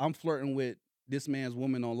 I'm flirting with this man's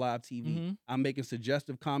woman on live TV. I'm making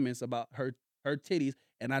suggestive comments about her titties,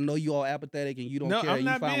 and I know you all apathetic and you don't care. I'm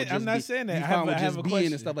not saying that. I have a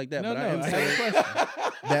question and stuff like that. No, but I am have saying a question.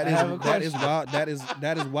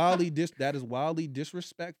 that is wildly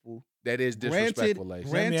disrespectful. That is disrespectful.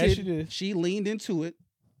 Granted, she leaned into it,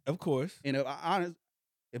 of course. And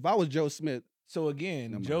if I was Joe Smith, so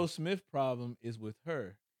again, Joe Smith's problem is with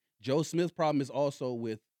her. Joe Smith's problem is also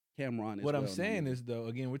with Cameron. What I'm saying is, though,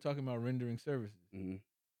 again, we're talking about rendering services.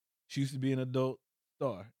 She used to be an adult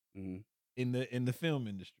star in the film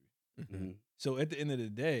industry. So at the end of the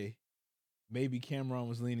day, maybe Cameron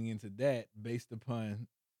was leaning into that based upon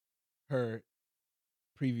her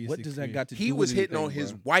previous. What does that got to do? He with was hitting anything, on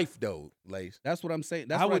his bro? wife though, Lace. That's what I'm saying.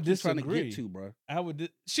 That's what I'm trying to get to, bro.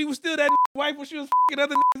 She was still that wife when she was fucking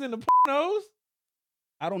other niggas in the pornos.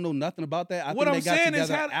 I don't know nothing about that. I what think I'm they got saying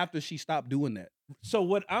together is after she stopped doing that. So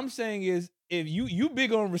what I'm saying is, if you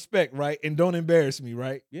big on respect, right, and don't embarrass me,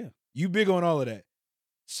 right? Yeah. You big on all of that.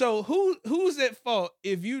 So who's at fault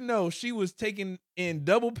if you know she was taking in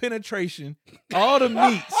double penetration, all the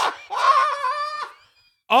meats,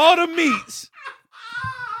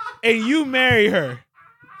 and you marry her?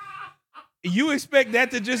 You expect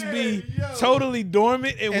that to just be totally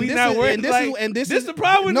dormant and we not working? This is the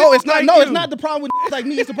problem with no, it's not. Like no, you. It's not the problem with like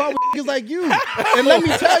me. It's the problem with niggas like you. And let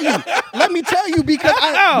me tell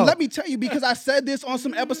you because I said this on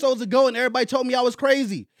some episodes ago, and everybody told me I was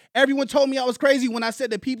crazy. Everyone told me I was crazy when I said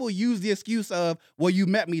that people use the excuse of, well, you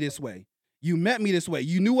met me this way. You met me this way.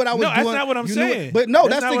 You knew what I was doing. No, that's not what I'm saying. But no,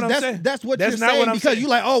 that's what you're saying because you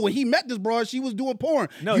like, oh, when he met this broad, she was doing porn.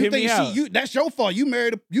 No, you hear me out. That's your fault. You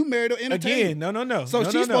married an entertainer. Again, no. So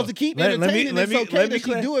she's supposed to keep entertaining. It's okay that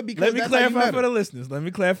she do it because let me clarify for the listeners. Let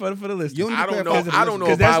me clarify for the listeners. I don't know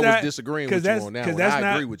if I was disagreeing with you on that one.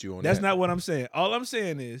 I agree with you on that. That's not what I'm saying. All I'm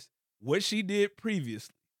saying is what she did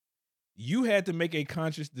previously. You had to make a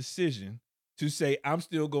conscious decision to say, I'm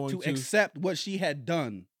still going to accept what she had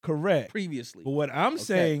done. Correct. Previously. But what I'm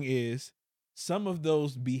saying is some of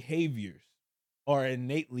those behaviors are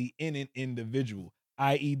innately in an individual,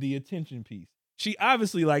 i.e. the attention piece. She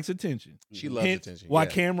obviously likes attention. She loves attention. Why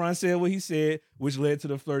Cameron said what he said, which led to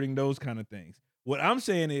the flirting, those kind of things. What I'm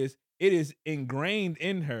saying is it is ingrained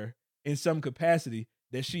in her in some capacity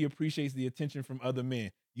that she appreciates the attention from other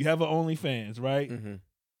men. You have an OnlyFans, right? Mm-hmm.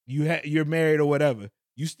 You're married or whatever.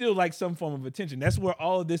 You still like some form of attention. That's where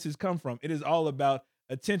all of this has come from. It is all about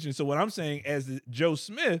attention. So what I'm saying, as Joe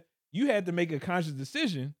Smith, you had to make a conscious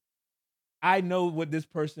decision. I know what this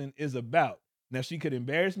person is about. Now, she could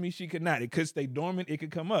embarrass me. She could not. It could stay dormant. It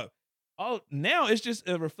could come up. Now it's just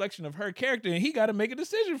a reflection of her character, and he got to make a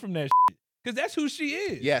decision from that shit because that's who she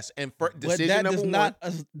is. Yes, and for decision number one.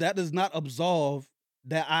 That does not absolve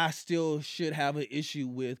that I still should have an issue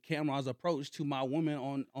with Cameron's approach to my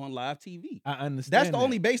woman on live TV. I understand. That's the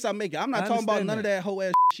only base I'm making. I'm not talking about none of that whole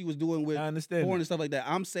ass she was doing with porn and stuff like that.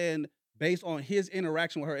 I'm saying based on his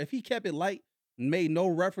interaction with her, if he kept it light, made no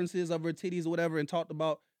references of her titties or whatever, and talked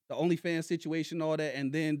about the OnlyFans situation, all that,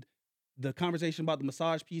 and then the conversation about the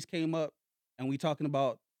massage piece came up, and we talking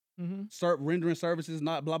about rendering services,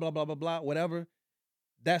 not blah, blah, blah, blah, blah, whatever.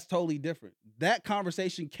 That's totally different. That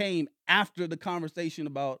conversation came after the conversation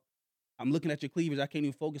about, I'm looking at your cleavage. I can't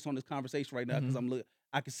even focus on this conversation right now because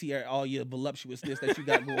I can see all your voluptuousness that you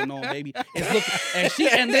got going on, baby.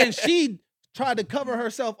 And then she tried to cover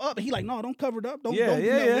herself up, and he like, no, don't cover it up. Don't do nothing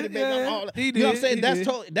with it, baby. You know what I'm saying?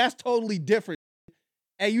 That's totally different.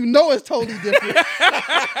 And you know it's totally different.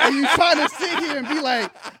 And you trying to sit here and be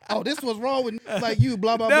like, oh, this was wrong with like you,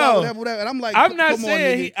 blah, blah, blah, whatever. And I'm like, I'm not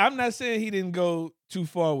saying he didn't go too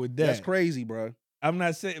far with that. That's crazy, bro. I'm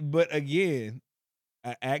not saying, but again,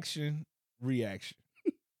 an action reaction.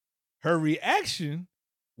 Her reaction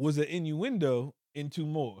was an innuendo into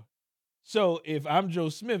more. So if I'm Joe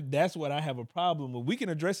Smith, that's what I have a problem with. We can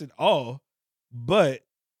address it all, but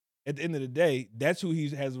at the end of the day, that's who he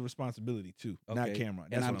has a responsibility to, not Cameron.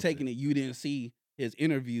 That's and I'm taking it you didn't see his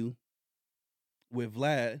interview with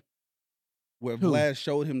Vlad, where Vlad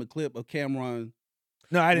showed him the clip of Cameron.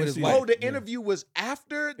 No, I didn't see that. Oh, the interview was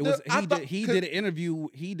after he did an interview.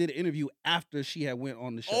 He did an interview after she had went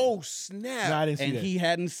on the show. Oh, snap. No, I didn't see that. And he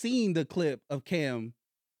hadn't seen the clip of Cam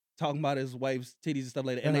talking about his wife's titties and stuff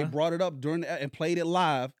like that. And they brought it up during and played it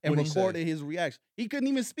live and recorded his reaction. He couldn't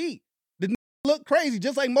even speak. Look crazy,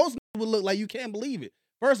 just like most would look. Like, you can't believe it.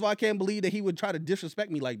 First of all, I can't believe that he would try to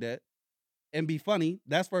disrespect me like that and be funny.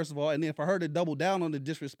 That's first of all. And then for her to double down on the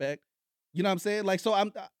disrespect, you know what I'm saying? Like,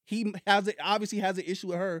 so he obviously has an issue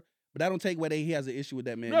with her, but I don't take away that he has an issue with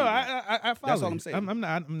that man. No, I follow. That's all I'm saying.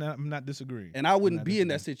 I'm not disagreeing. And I wouldn't be in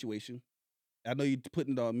that situation. I know you're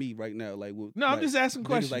putting it on me right now. Like, no, I'm just asking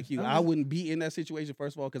questions. Like you, I wouldn't be in that situation.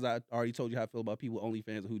 First of all, because I already told you how I feel about people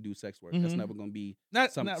OnlyFans who do sex work. That's never going to be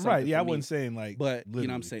not right. Yeah, I wasn't saying like, but literally. You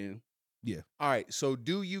know what I'm saying. Yeah. All right. So,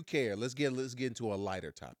 do you care? Let's get into a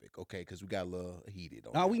lighter topic, okay? Because we got a little heated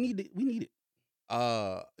on. No, we need it.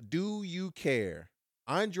 Do you care?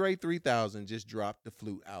 Andre 3000 just dropped the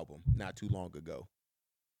Flute album not too long ago.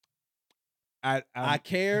 I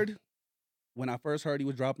cared when I first heard he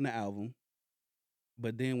was dropping the album.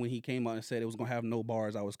 But then when he came out and said it was going to have no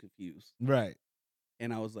bars, I was confused. Right.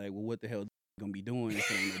 And I was like, well, what the hell is he going to be doing if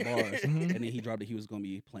there ain't no bars? And then he dropped that he was going to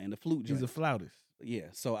be playing the flute. He's a flautist. Yeah.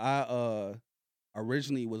 So I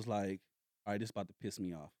originally was like, all right, this is about to piss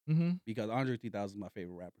me off. Because Andre 3000 is my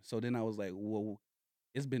favorite rapper. So then I was like, well,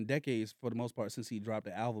 it's been decades for the most part since he dropped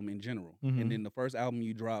the album in general. And then the first album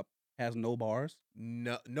you drop has no bars.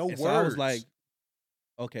 No words. So I was like,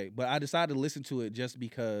 okay. But I decided to listen to it just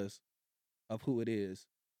because of who it is.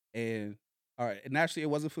 And all right, and actually it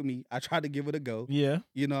wasn't for me. I tried to give it a go. Yeah.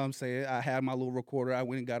 You know what I'm saying? I had my little recorder. I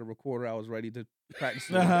went and got a recorder. I was ready to practice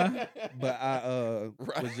it. But I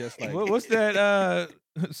was just like, what's that?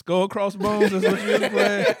 Skull Crossbones is what you was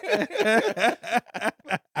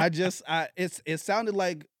playing? It sounded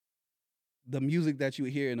like the music that you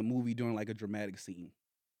would hear in a movie during like a dramatic scene.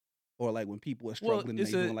 Or like when people are struggling, they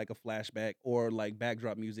doing like a flashback, or like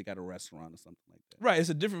backdrop music at a restaurant or something like that. Right, it's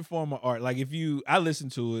a different form of art. Like I listen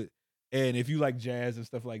to it, and if you like jazz and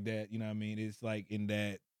stuff like that, you know what I mean? It's like in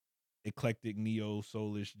that eclectic neo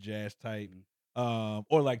soulish jazz type,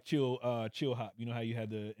 or like chill hop. You know how you had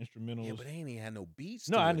the instrumentals? Yeah, but they ain't even had no beats.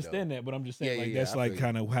 No, I understand that, but I'm just saying that's like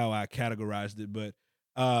kind of how I categorized it. But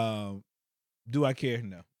do I care?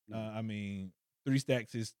 No. I mean, 3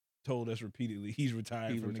 Stacks is told us repeatedly he's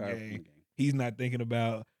retired from the game. He's not thinking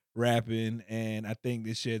about rapping, and I think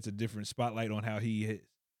this sheds a different spotlight on how he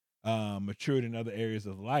has matured in other areas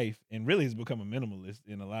of life, and really has become a minimalist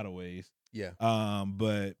in a lot of ways. Yeah.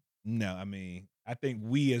 But no, I mean, I think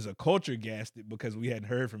we as a culture gassed it because we hadn't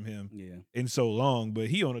heard from him in so long, but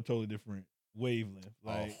he on a totally different wavelength.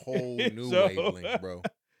 Like a whole new wavelength, bro.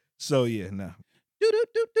 So yeah, no.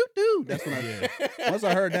 Do. That's what I did. Once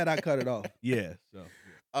I heard that, I cut it off. Yeah. So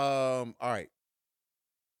all right.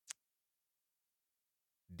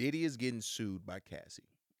 Diddy is getting sued by Cassie.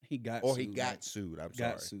 He got sued. I'm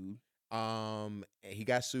sorry. He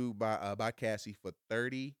got sued by Cassie for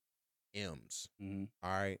 30 M's. All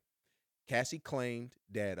right. Cassie claimed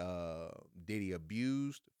that Diddy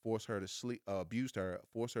forced her to sleep with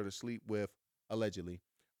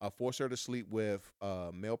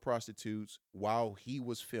male prostitutes while he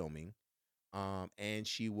was filming. And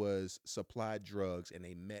she was supplied drugs, and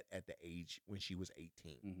they met at the age when she was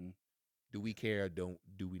 18. Do we care or do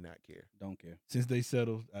we not care? Don't care. Since they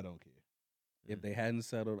settled, I don't care. If they hadn't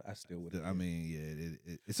settled, I still would. I mean,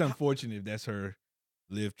 yeah, it's unfortunate if that's her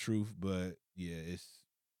lived truth, but yeah, it's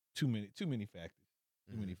too many factors.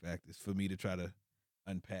 Too many factors for me to try to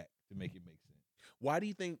unpack to make it make sense. Why do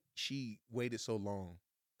you think she waited so long?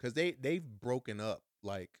 Because they've broken up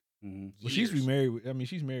like. Well, she's remarried.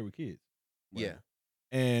 She's married with kids. Right? Yeah,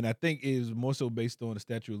 and I think it was more so based on the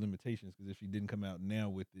statute of limitations. Because if she didn't come out now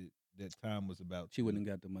with it, that time was about. She wouldn't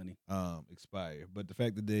have got the money. Expire. But the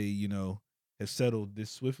fact that they, have settled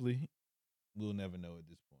this swiftly, we'll never know at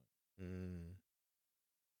this point.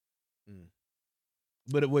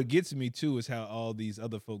 But what gets me too is how all these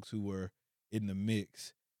other folks who were in the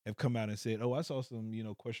mix have come out and said, "Oh, I saw some,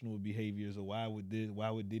 questionable behaviors, or why would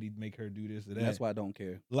Diddy make her do this or that?" And that's why I don't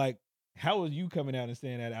care. Like, how are you coming out and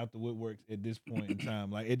saying that out the woodworks at this point in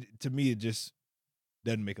time? Like, to me, it just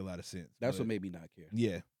doesn't make a lot of sense. That's what made me not care.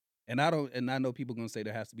 Yeah, and I know people gonna say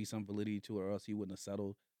there has to be some validity to it, or else he wouldn't have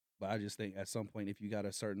settled. But I just think at some point, if you got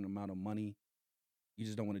a certain amount of money, you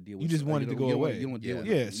just don't want to deal with it. You just want it to go away. You don't want to deal with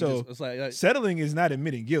it. Yeah, so it's like settling is not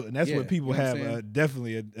admitting guilt, and that's what people have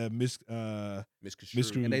definitely a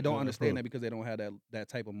misconstrued. And they don't understand that because they don't have that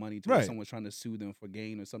type of money to where someone's trying to sue them for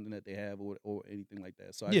gain or something that they have or anything like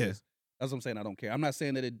that. So that's what I'm saying. I don't care. I'm not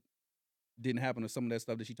saying that it didn't happen or some of that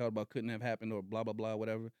stuff that she talked about couldn't have happened or blah blah blah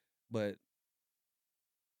whatever. But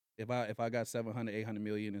if I got 700, 800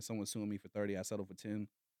 million and someone's suing me for 30, I settle for 10.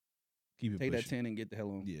 Keep it Take pushing. that 10 and get the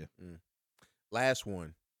hell on. Yeah. Last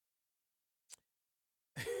one.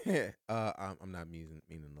 I'm not meaning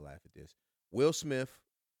to laugh at this. Will Smith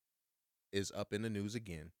is up in the news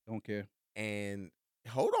again. Don't care. And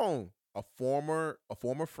hold on, a former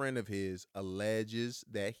friend of his alleges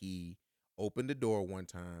that he opened the door one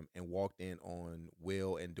time and walked in on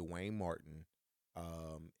Will and Dwayne Martin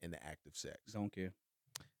in the act of sex. Don't care.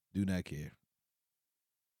 Do not care.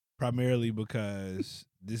 Primarily because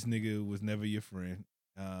this nigga was never your friend.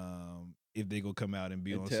 If they gonna come out and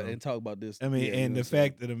be and talk about this, and the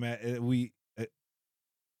fact that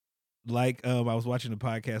I was watching a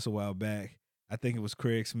podcast a while back. I think it was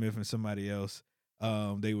Craig Smith and somebody else.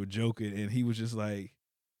 They were joking, and he was just like,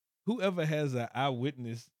 "Whoever has an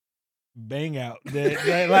eyewitness bang out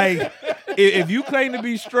that like, if you claim to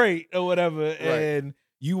be straight or whatever, and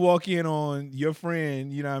you walk in on your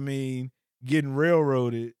friend, getting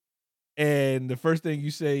railroaded." And the first thing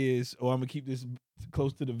you say is, "Oh, I'm gonna keep this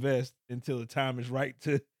close to the vest until the time is right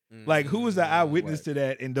to." Like, who was the eyewitness to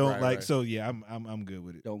that? And don't So yeah, I'm good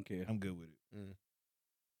with it. Don't care. I'm good with it.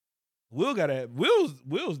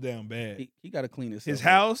 Will's down bad. He got to clean his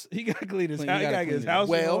house. He got to clean his house. He got to get his house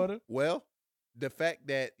in order. Well, the fact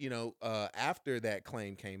that after that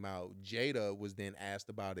claim came out, Jada was then asked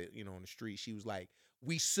about it. On the street, she was like,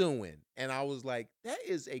 "We suing," and I was like, "That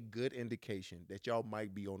is a good indication that y'all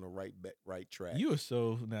might be on the right track." You are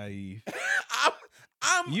so naive.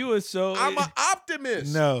 I'm an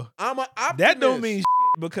optimist. No, I'm an optimist. That don't mean shit,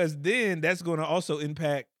 because then that's going to also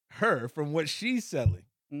impact her from what she's selling.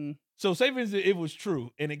 So say for instance, it was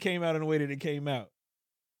true and it came out in the way that it came out.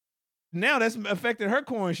 Now that's affected her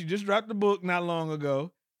coin. She just dropped the book not long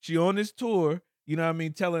ago. She on this tour,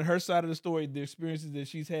 telling her side of the story, the experiences that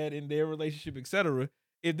she's had in their relationship, etc.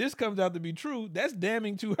 If this comes out to be true, that's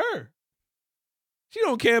damning to her. She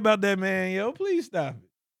don't care about that man, yo. Please stop it.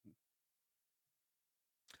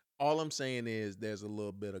 All I'm saying is there's a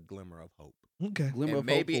little bit of glimmer of hope. Okay. Glimmer of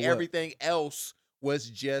maybe hope everything else was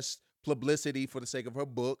just publicity for the sake of her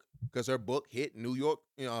book, because her book hit New York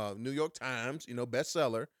Times,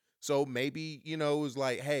 bestseller. So maybe, it was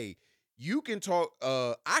like, hey, you can talk,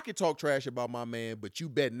 I can talk trash about my man, but you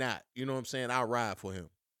bet not. You know what I'm saying? I'll ride for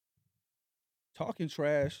him. Talking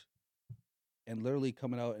trash and literally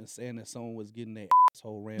coming out and saying that someone was getting their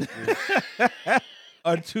asshole ran through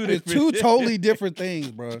are two totally different things,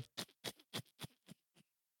 bro.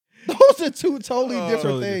 Those are two totally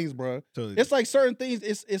different things, bro. Totally it's like certain things.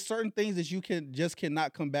 It's certain things that you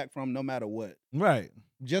cannot come back from, no matter what. Right.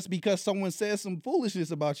 Just because someone says some foolishness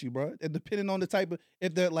about you, bro. And depending on the type of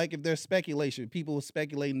if there's speculation, people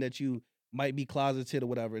speculating that you might be closeted or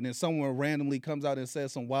whatever, and then someone randomly comes out and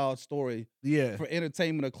says some wild story, for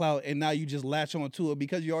entertainment or clout, and now you just latch on to it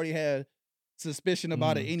because you already had suspicion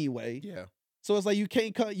about it anyway. Yeah. So it's like you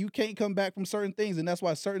can't come back from certain things, and that's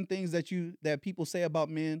why certain things that people say about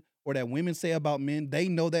men or that women say about men, they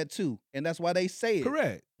know that too, and that's why they say it.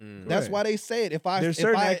 Correct. That's why they say it. There's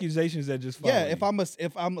certain accusations that just follow.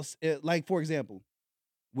 Yeah. Like for example,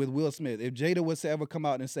 with Will Smith, if Jada was to ever come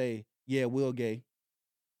out and say, "Yeah, Will gay,"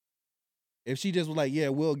 if she just was like, "Yeah,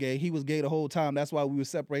 Will gay," he was gay the whole time. That's why we were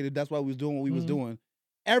separated. That's why we was doing what we was doing.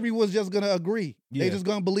 Everyone's just gonna agree. Yeah. They just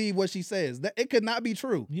gonna believe what she says. That it could not be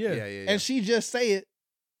true. Yeah. And she just say it,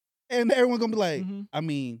 And everyone gonna be like, I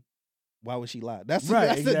mean, why would she lie? That's Right,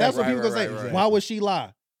 that's, exactly. that's what people gonna say. Right. Why would she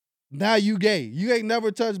lie? Now you gay. You ain't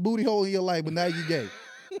never touched booty hole in your life, but now you gay.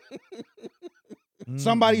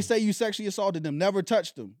 Somebody say you sexually assaulted them, never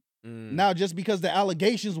touched them. Now just because the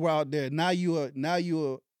allegations were out there, now you a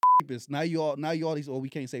rapist. Now you all these. Oh, we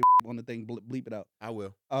can't say on the thing. Bleep it out. I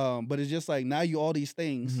will. But it's just like now you all these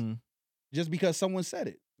things just because someone said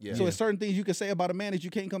it. Yeah. So it's certain things you can say about a man that you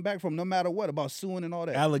can't come back from, no matter what, about suing and all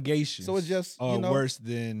that. Allegations. So it's just worse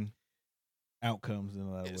than outcomes in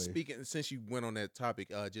a lot of ways. Speaking, since you went on that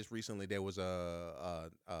topic, just recently there was not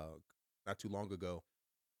too long ago,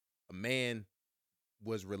 a man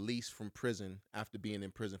was released from prison after being in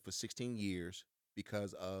prison for 16 years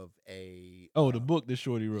because of a the book that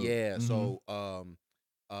Shorty wrote. Yeah, so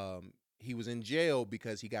he was in jail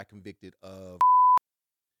because he got convicted of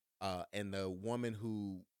and the woman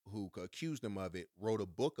who accused him of it wrote a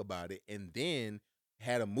book about it and then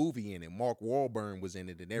had a movie in it. Mark Wahlberg was in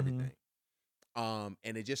it and everything. And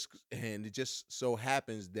it just so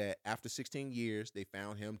happens that after 16 years they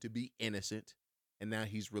found him to be innocent and now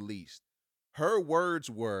he's released. Her words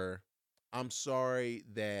were, "I'm sorry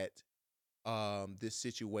that this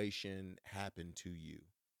situation happened to you."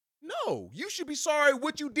 No, you should be sorry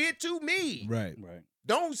what you did to me. Right.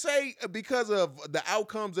 Don't say because of the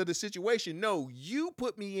outcomes of the situation. No, you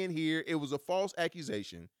put me in here. It was a false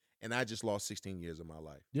accusation, and I just lost 16 years of my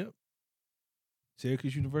life. Yep.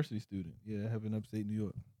 Syracuse University student. Yeah, I have in upstate New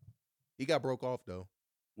York. He got broke off though.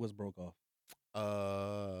 What's broke off?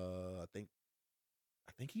 I think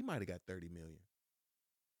he might have got 30 million.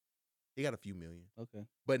 He got a few million. Okay.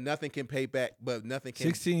 But nothing can pay back. But nothing can.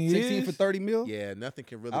 16 years? 16 for 30 mil? Yeah, nothing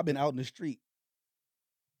can really. I've been out in the street.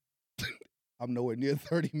 I'm nowhere near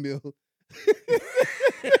 30 mil.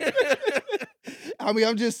 I mean,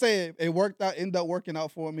 I'm just saying, it ended up working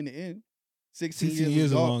out for him in the end. 16 years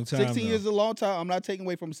is a long time. 16 years is a long time. I'm not taking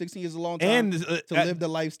away from 16 years is a long time and to live the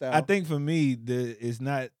lifestyle. I think for me, it's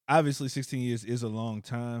not, obviously 16 years is a long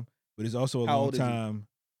time, but it's also a long time.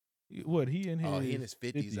 What, he in his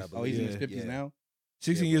 50s, I believe. Oh, he's in his 50s now?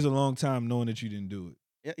 16 years is a long time knowing that you didn't do it.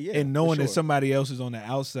 Yeah, and knowing that somebody else is on the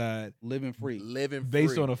outside. Living free.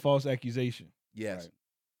 Based on a false accusation. Yes. Right.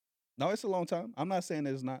 No, it's a long time. I'm not saying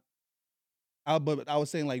that it's not. But I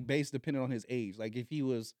was saying like based depending on his age. Like if he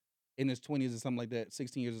was in his 20s or something like that,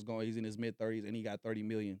 16 years is going, he's in his mid 30s and he got 30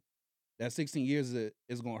 million. That 16 years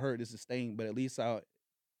is going to hurt. It's a stain, but at least I'll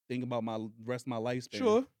think about my rest of my lifespan.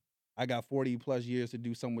 Sure. I got 40 plus years to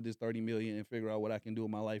do something with this 30 million and figure out what I can do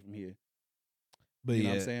with my life from here. But you know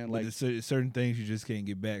what I'm saying? Like certain things you just can't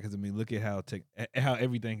get back because I mean, look at how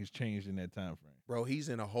everything has changed in that time frame. Bro, he's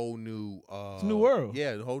in a whole new it's a new world.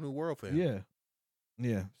 Yeah, a whole new world for him. Yeah.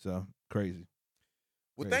 Yeah. So crazy.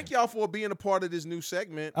 Well, thank y'all for being a part of this new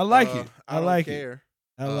segment. I like it. I don't care.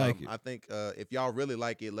 I like it. I think if y'all really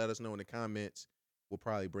like it, let us know in the comments. We'll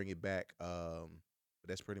probably bring it back. But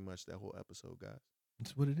that's pretty much that whole episode, guys.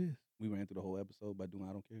 That's what it is. We ran through the whole episode by doing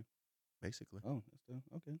I don't care. Basically. Oh, that's still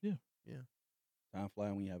okay. Yeah. Time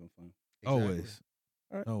flying when you're having fun. Exactly. Always.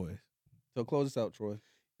 All right. Always. So close us out, Troy.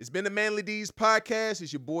 It's been the Manly D's podcast.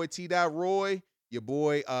 It's your boy T. Roy, your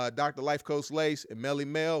boy Dr. Life Coach Lace, and Melly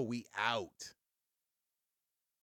Mel. We out.